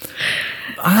 Yeah.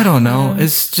 I don't know.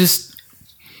 It's just,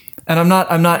 and I'm not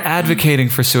advocating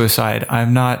for suicide.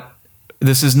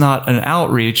 This is not an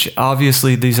outreach.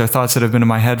 Obviously, these are thoughts that have been in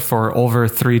my head for over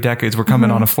 3 decades. We're coming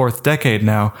on a 4th decade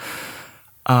now.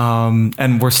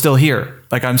 And we're still here.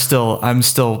 Like, I'm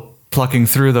still plucking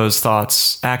through those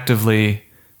thoughts actively.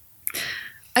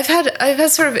 I've had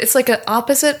sort of, it's like an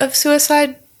opposite of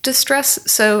suicide distress.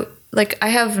 So, like, I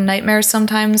have nightmares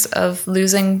sometimes of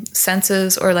losing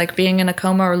senses, or like being in a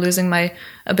coma, or losing my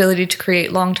ability to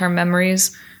create long-term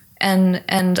memories,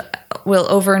 and will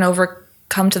over and over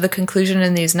come to the conclusion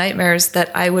in these nightmares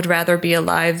that I would rather be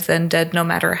alive than dead, no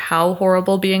matter how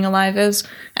horrible being alive is.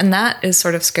 And that is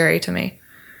sort of scary to me.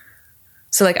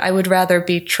 So, like, I would rather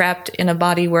be trapped in a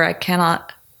body where I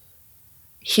cannot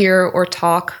hear or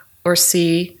talk or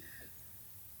see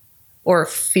or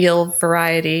feel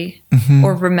variety,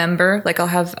 or remember. Like, I'll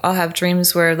have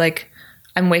dreams where, like,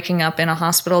 I'm waking up in a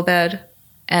hospital bed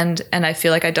and I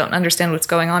feel like I don't understand what's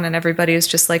going on, and everybody is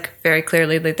just like very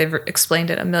clearly, like, they've explained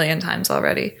it a million times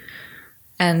already.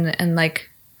 And like,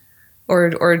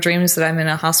 or dreams that I'm in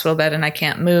a hospital bed and I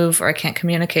can't move or I can't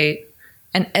communicate.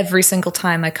 And every single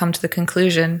time I come to the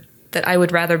conclusion that I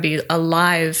would rather be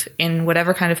alive in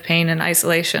whatever kind of pain and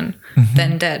isolation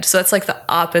than dead. So that's like the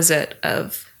opposite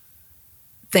of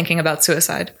thinking about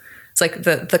suicide. It's like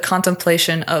the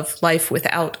contemplation of life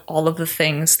without all of the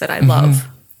things that I love.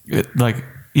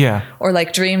 Yeah. Or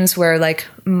like dreams where, like,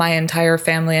 my entire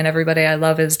family and everybody I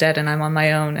love is dead and I'm on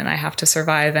my own and I have to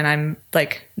survive, and I'm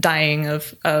like dying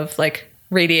of like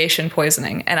radiation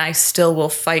poisoning, and I still will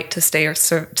fight to stay or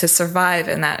to survive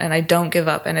in that, and I don't give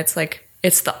up. And it's like,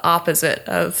 it's the opposite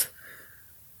of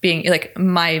being like,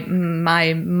 my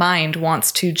mind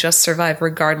wants to just survive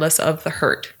regardless of the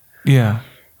hurt. Yeah.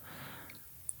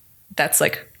 That's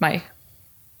like my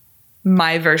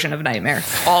version of nightmare,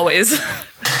 always.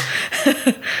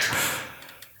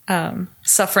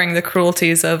 Suffering the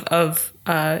cruelties of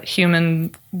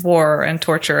human war and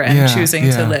torture, and choosing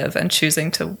to live and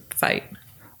choosing to fight.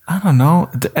 I don't know.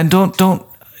 And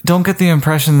don't get the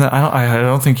impression that I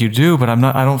don't think you do, but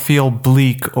I don't feel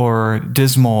bleak or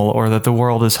dismal or that the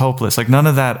world is hopeless. Like, none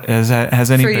of that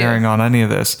has any bearing on any of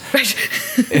this. Right.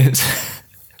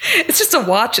 It's just a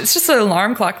watch. It's just an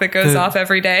alarm clock that goes off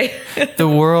every day. The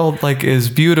world, like, is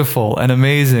beautiful and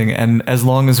amazing, and as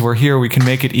long as we're here, we can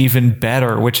make it even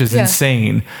better, which is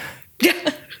insane.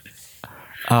 Yeah.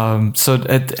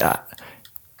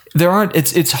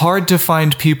 It's hard to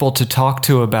find people to talk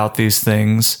to about these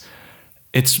things.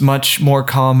 It's much more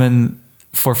common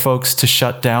for folks to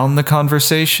shut down the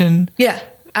conversation. Yeah,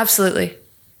 absolutely.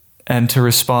 And to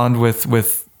respond with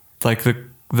like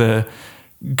the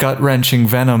gut-wrenching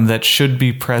venom that should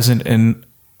be present in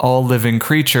all living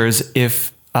creatures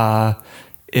if Dr.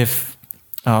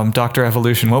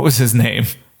 Evolution, what was his name?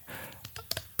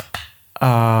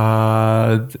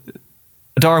 Darwin.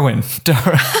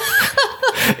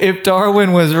 If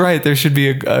Darwin was right, there should be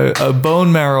a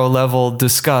bone marrow level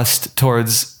disgust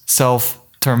towards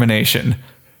self-termination.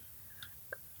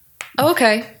 Oh,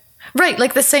 okay. Right,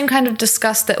 like the same kind of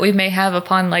disgust that we may have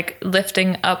upon, like,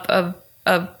 lifting up a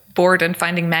board and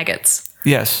finding maggots.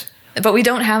 Yes. But we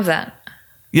don't have that.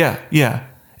 Yeah, yeah.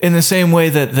 In the same way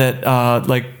that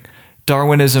like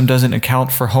Darwinism doesn't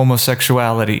account for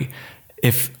homosexuality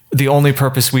if the only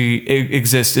purpose we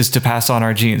exist is to pass on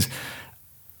our genes.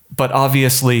 But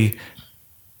obviously,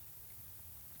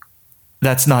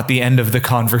 that's not the end of the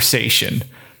conversation.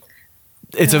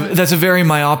 That's a very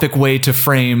myopic way to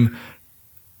frame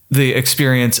the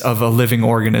experience of a living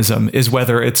organism, is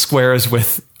whether it squares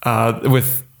with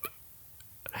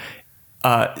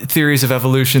theories of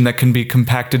evolution that can be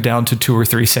compacted down to 2 or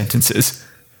 3 sentences.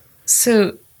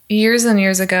 So years and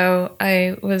years ago,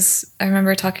 I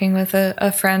remember talking with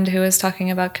a friend who was talking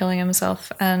about killing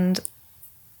himself, and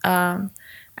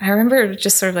I remember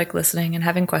just sort of like listening and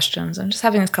having questions and just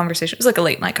having this conversation. It was like a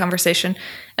late night conversation,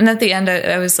 and at the end,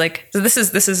 I was like, so "This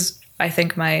is I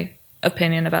think my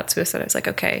opinion about suicide." I was like,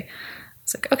 "Okay,"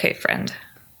 it's like, "Okay, friend,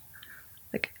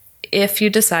 like if you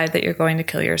decide that you're going to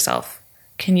kill yourself,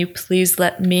 can you please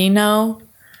let me know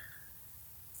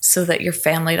so that your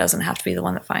family doesn't have to be the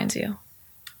one that finds you?"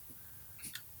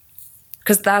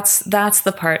 Because that's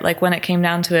the part, like when it came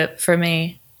down to it for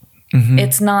me,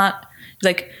 it's not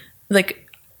like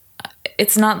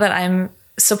it's not that I'm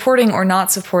supporting or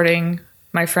not supporting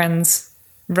my friend's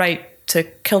right to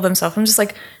kill themselves. I'm just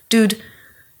like, dude,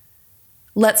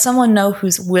 let someone know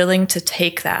who's willing to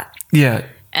take that. Yeah.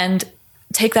 And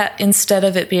take that instead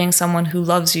of it being someone who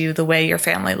loves you the way your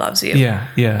family loves you. Yeah,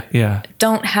 yeah, yeah.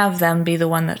 Don't have them be the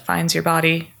one that finds your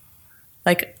body.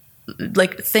 Like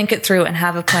think it through and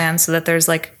have a plan so that there's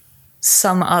like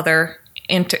some other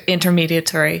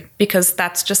intermediary, because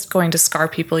that's just going to scar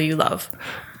people you love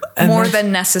And more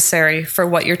than necessary for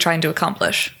what you're trying to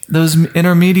accomplish. Those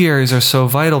intermediaries are so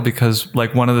vital, because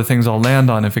like one of the things I'll land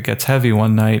on if it gets heavy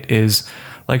one night is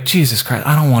like, Jesus Christ,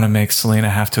 I don't want to make Selena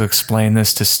have to explain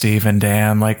this to Steve and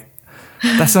Dan. Like,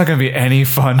 that's not going to be any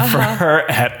fun for her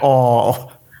at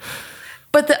all.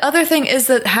 But the other thing is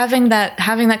that having that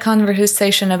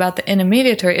conversation about the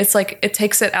intermediary, it's like it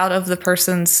takes it out of the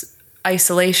person's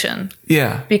isolation.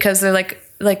 Yeah. Because they're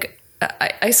like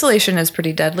isolation is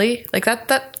pretty deadly. Like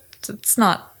it's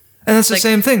not. And that's the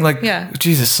same thing. Like,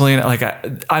 Jesus, Selena, like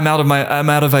I'm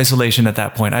out of isolation at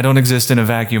that point. I don't exist in a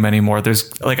vacuum anymore.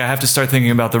 There's like, I have to start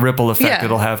thinking about the ripple effect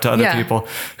it'll have to other people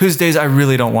whose days I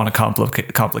really don't want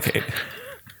to complicate.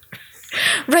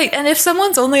 Right. And if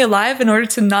someone's only alive in order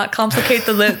to not complicate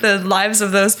the lives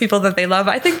of those people that they love,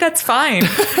 I think that's fine.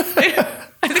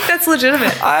 I think that's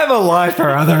legitimate. I'm alive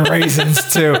for other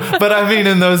reasons too, but I mean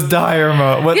in those dire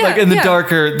moments, like in the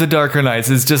darker nights,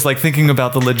 it's just like thinking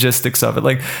about the logistics of it.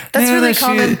 Like that's really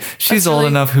common. She's old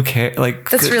enough. Who cares? Like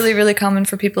that's really, really common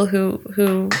for people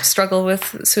who struggle with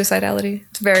suicidality.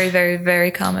 It's very, very, very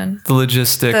common. The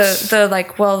logistics. The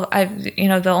like, well,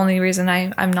 the only reason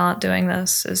I'm not doing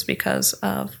this is because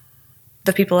of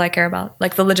the people I care about.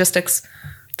 Like the logistics,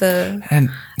 the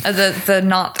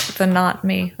not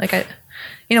me. Like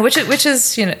which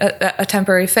is a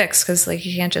temporary fix, because like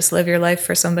you can't just live your life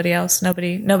for somebody else.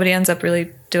 Nobody ends up really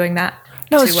doing that.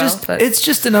 No, it's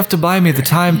just enough to buy me the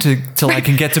time till I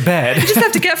can get to bed. You just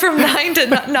have to get from 9:30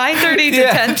 to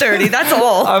 10:30. That's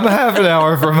all. I'm half an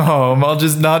hour from home. I'll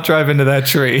just not drive into that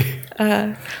tree.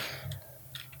 And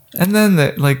then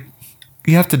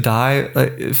you have to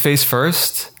die face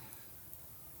first.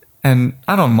 And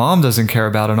I don't know, Mom doesn't care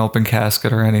about an open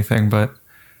casket or anything, but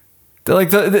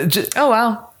oh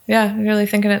wow, yeah, you're really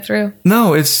thinking it through.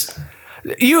 No, it's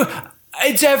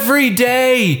every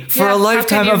day for a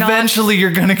lifetime. Eventually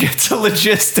you're gonna get to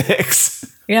logistics.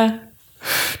 Yeah.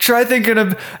 Try thinking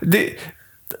about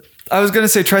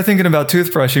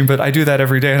toothbrushing, but I do that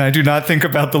every day, and I do not think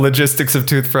about the logistics of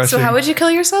toothbrushing. So how would you kill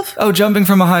yourself? Oh, jumping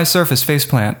from a high surface,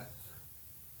 faceplant.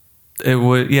 It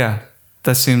would, yeah.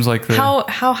 That seems like the...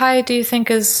 How high do you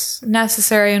think is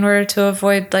necessary in order to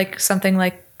avoid like something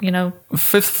like,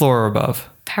 5th floor or above?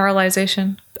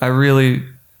 Paralyzation.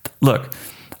 Look,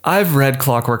 I've read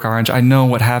Clockwork Orange. I know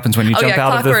what happens when you jump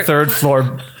out of the 3rd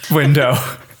floor window.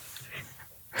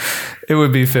 It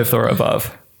would be 5th or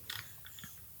above.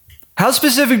 How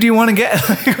specific do you want to get?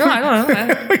 No, I don't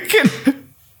know.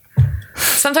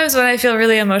 Sometimes when I feel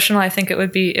really emotional, I think it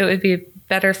would be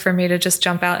better for me to just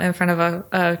jump out in front of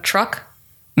a truck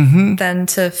than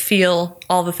to feel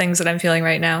all the things that I'm feeling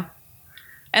right now.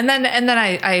 And then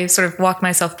I sort of walk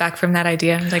myself back from that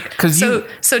idea. I'm like,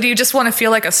 so do you just want to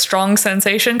feel like a strong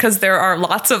sensation? Because there are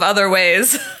lots of other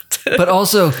ways. But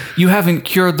also, you haven't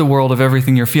cured the world of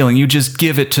everything you're feeling. You just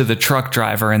give it to the truck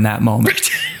driver in that moment.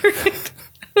 Right.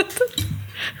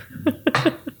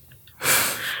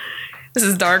 This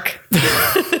is dark.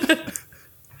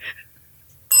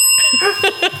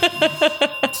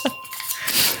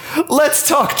 Let's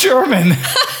talk German.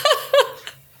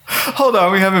 Hold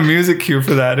on, we have a music cue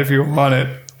for that if you want it.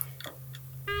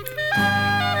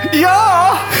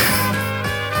 Ja!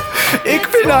 Ich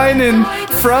bin eine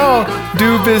Frau,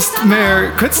 du bist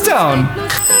mehr Kutztown.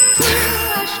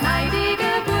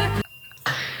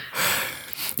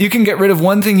 You can get rid of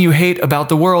one thing you hate about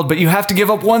the world, but you have to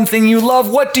give up one thing you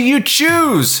love. What do you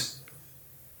choose?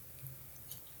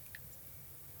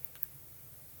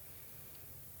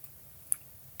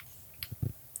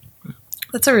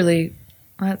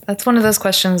 That's one of those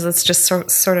questions that's just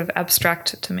sort of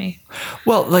abstract to me.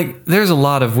 Well, like, there's a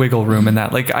lot of wiggle room in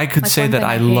that. Like, I could say that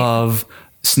I love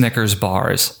Snickers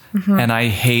bars, and I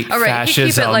hate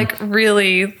fascism. Keep it like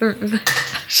really.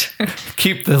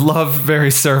 Keep the love very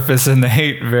surface and the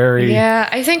hate very. Yeah,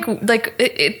 I think like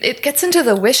it gets into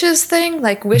the wishes thing.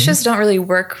 Like wishes don't really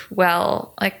work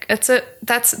well. Like that's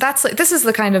like this is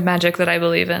the kind of magic that I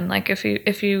believe in. Like if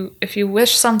you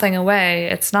wish something away,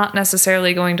 it's not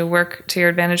necessarily going to work to your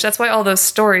advantage. That's why all those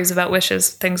stories about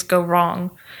wishes things go wrong.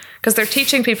 Because they're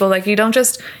teaching people like you don't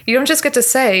just get to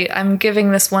say I'm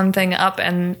giving this one thing up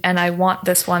and I want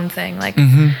this one thing. Like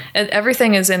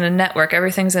everything is in a network.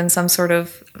 Everything's in some sort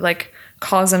of like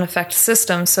cause and effect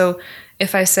system. So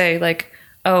if I say like,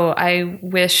 oh, I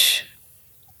wish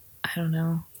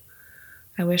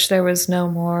there was no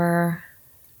more.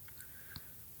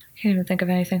 I can't even think of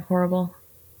anything horrible.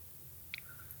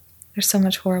 There's so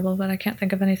much horrible, but I can't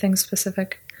think of anything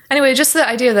specific. Anyway, just the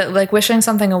idea that like wishing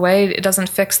something away, it doesn't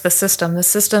fix the system. The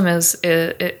system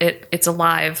it's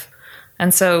alive.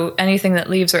 And so anything that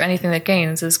leaves or anything that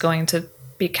gains is going to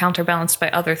be counterbalanced by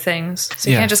other things. So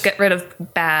you can't just get rid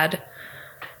of bad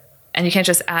and you can't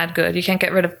just add good. You can't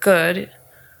get rid of good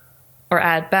or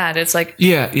add bad. It's like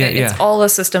it's all a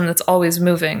system that's always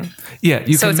moving. Yeah,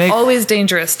 so it's always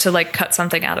dangerous to like cut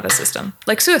something out of a system.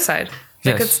 Like suicide.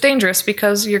 Like it's dangerous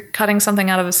because you're cutting something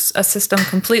out of a system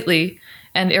completely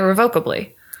and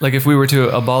irrevocably. Like if we were to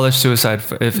abolish suicide,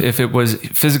 if it was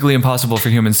physically impossible for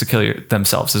humans to kill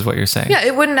themselves, is what you're saying. Yeah,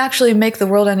 it wouldn't actually make the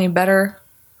world any better.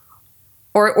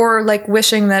 Or like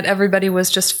wishing that everybody was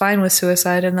just fine with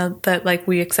suicide and that like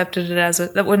we accepted it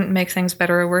that wouldn't make things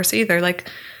better or worse either. Like,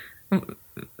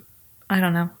 I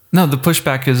don't know. No, the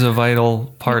pushback is a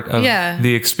vital part of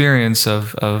the experience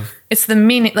of... It's the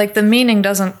meaning, like the meaning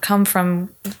doesn't come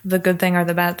from the good thing or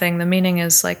the bad thing. The meaning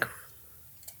is like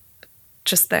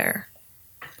just there.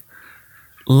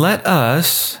 Let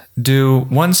us do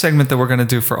one segment that we're going to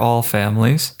do for all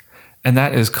families, and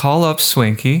that is call up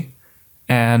Swinky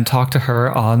and talk to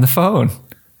her on the phone.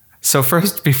 So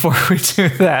first, before we do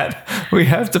that, we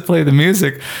have to play the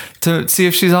music to see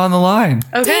if she's on the line.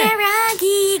 Okay.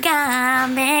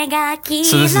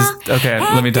 So this is... Okay,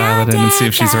 let me dial it in and see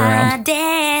if she's around.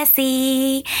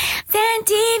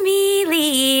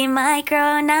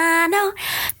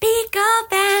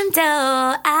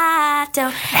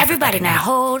 Everybody now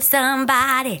hold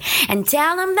somebody and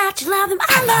tell them that you love them.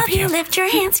 I love you. Lift your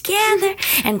hands together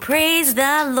and praise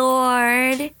the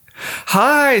Lord.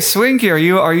 Hi, Swinky. Are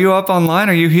you up online?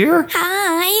 Are you here?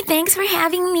 Hi, thanks for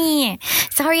having me.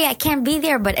 Sorry I can't be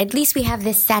there, but at least we have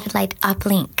this satellite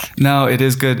uplink. No, it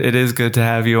is good. It is good to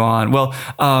have you on. Well,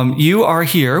 you are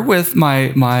here with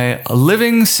my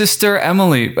living sister,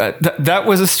 Emily. That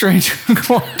was a strange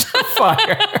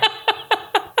quantifier.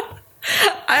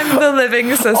 I'm the living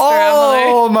sister, Emily.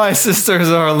 Oh, my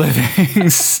sisters are living.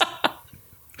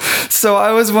 So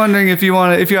I was wondering if you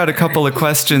had a couple of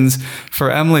questions for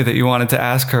Emily that you wanted to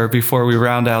ask her before we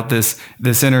round out this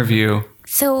interview.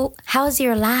 So, how's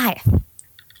your life?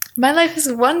 My life is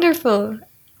wonderful.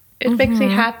 It makes me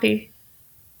happy.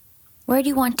 Where do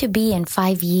you want to be in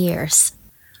 5 years?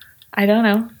 I don't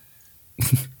know.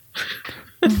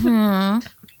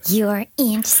 You're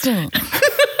interesting.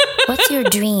 What's your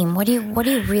dream? What do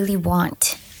you really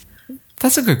want?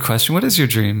 That's a good question. What is your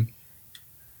dream?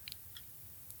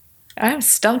 I'm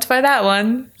stumped by that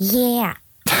one. Yeah.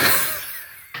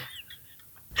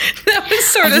 That was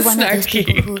sort of one snarky. Of those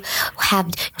people who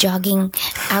have jogging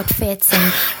outfits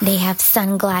and they have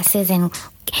sunglasses and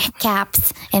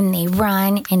caps and they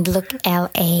run and look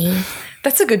LA.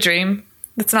 That's a good dream.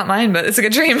 That's not mine, but it's a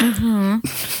good dream.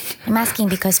 I'm asking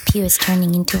because Pew is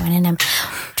turning into one and I'm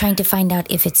trying to find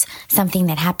out if it's something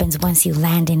that happens once you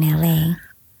land in LA.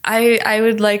 I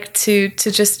would like to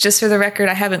just for the record,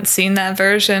 I haven't seen that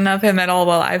version of him at all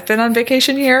while I've been on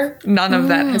vacation here. None of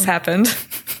that has happened.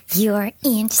 You're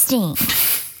interesting.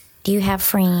 Do you have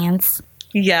friends?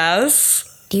 Yes.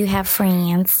 Do you have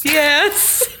friends?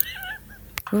 Yes.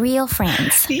 Real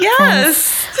friends?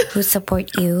 Yes. Friends who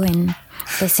support you and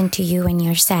listen to you when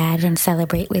you're sad and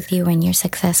celebrate with you when you're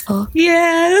successful?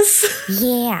 Yes.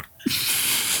 Yeah.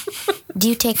 Do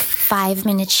you take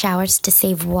 5-minute showers to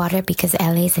save water because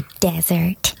LA's a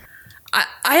desert?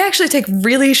 I actually take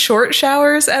really short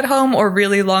showers at home or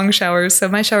really long showers. So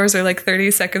my showers are like 30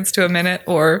 seconds to a minute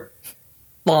or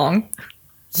long.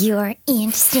 You're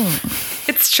insane.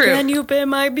 It's true. Can you pay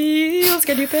my bills?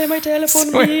 Can you pay my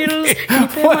telephone bills? Can you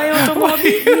pay my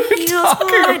automobile bills?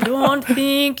 I don't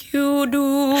think you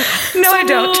do. No, I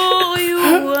don't. So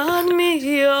you want me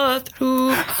here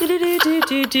through.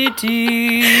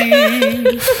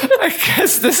 I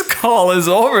guess this call is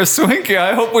over, Swinky.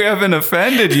 I hope we haven't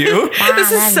offended you.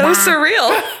 This is so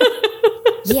surreal.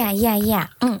 Yeah.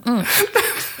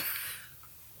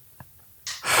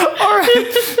 All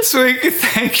right, Swinky,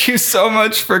 thank you so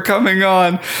much for coming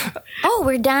on. Oh,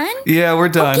 we're done? Yeah, we're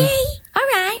done. Okay. All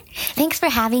right. Thanks for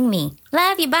having me.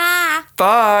 Love you. Bye.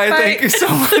 Bye. Bye. Thank you so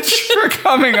much for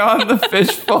coming on the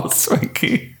Fishbowl,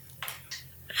 Swinky.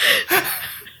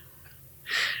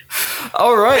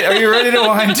 All right, are you ready to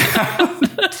wind down?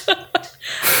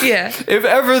 Yeah. If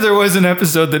ever there was an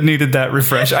episode that needed that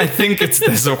refresh, I think it's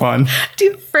this one. Do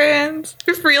you have friends?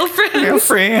 Real friends? Real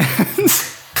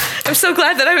friends. I'm so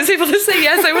glad that I was able to say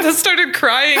yes. I would have started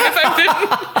crying if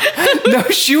I didn't. No,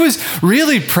 she was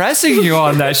really pressing you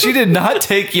on that. She did not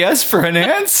take yes for an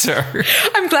answer.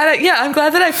 I'm glad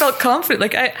that I felt confident.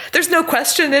 Like there's no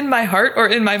question in my heart or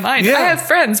in my mind. Yeah. I have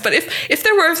friends, but if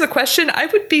there was a question, I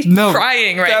would be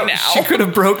crying right now. She could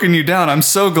have broken you down. I'm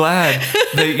so glad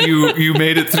that you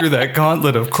made it through that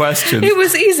gauntlet of questions. It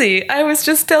was easy. I was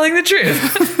just telling the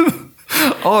truth.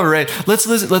 All right,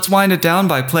 let's wind it down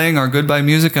by playing our goodbye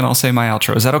music, and I'll say my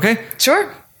outro. Is that okay?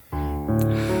 Sure.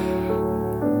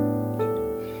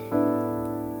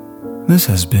 This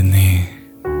has been the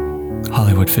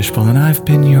Hollywood Fishbowl, and I've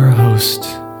been your host,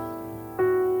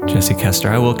 Jesse Koester.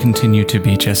 I will continue to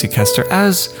be Jesse Koester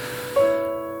as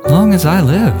long as I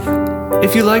live.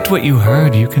 If you liked what you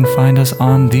heard, you can find us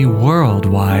on the World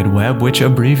Wide Web, which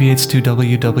abbreviates to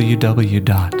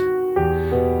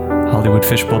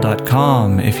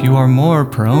www.hollywoodfishbowl.com. If you are more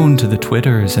prone to the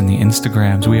Twitters and the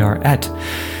Instagrams, we are at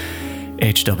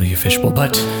HW Fishbowl.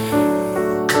 But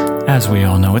as we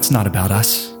all know, it's not about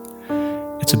us.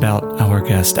 It's about our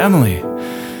guest, Emily.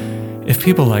 If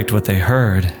people liked what they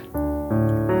heard,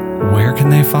 where can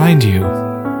they find you?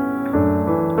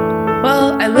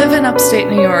 Well, I live in upstate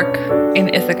New York, in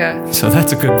Ithaca. So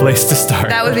that's a good place to start.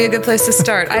 That would be a good place to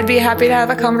start. I'd be happy to have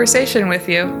a conversation with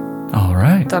you. All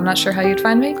right. Though I'm not sure how you'd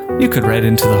find me. You could write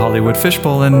into the Hollywood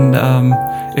Fishbowl, and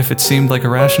if it seemed like a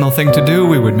rational thing to do,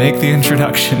 we would make the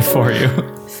introduction for you.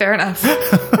 Fair enough.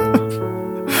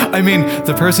 I mean,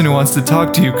 the person who wants to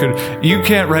talk to you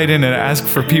can't write in and ask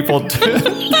for people to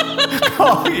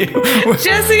call you.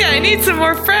 Jesse, I need some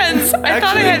more friends. I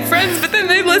thought I had friends, but then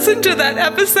they listened to that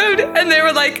episode and they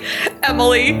were like,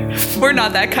 Emily, we're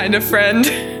not that kind of friend.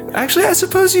 Actually, I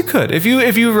suppose you could. If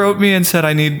you wrote me and said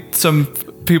I need some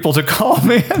people to call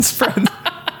me as friends,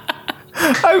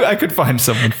 I could find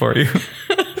someone for you.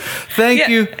 Thank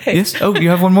you. Hey. Yes? Oh, you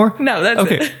have one more? No, that's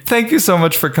okay. it. Thank you so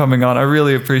much for coming on. I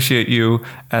really appreciate you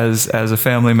as a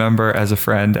family member, as a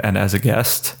friend, and as a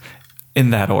guest,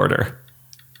 in that order.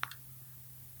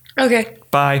 Okay.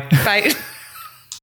 Bye. Bye.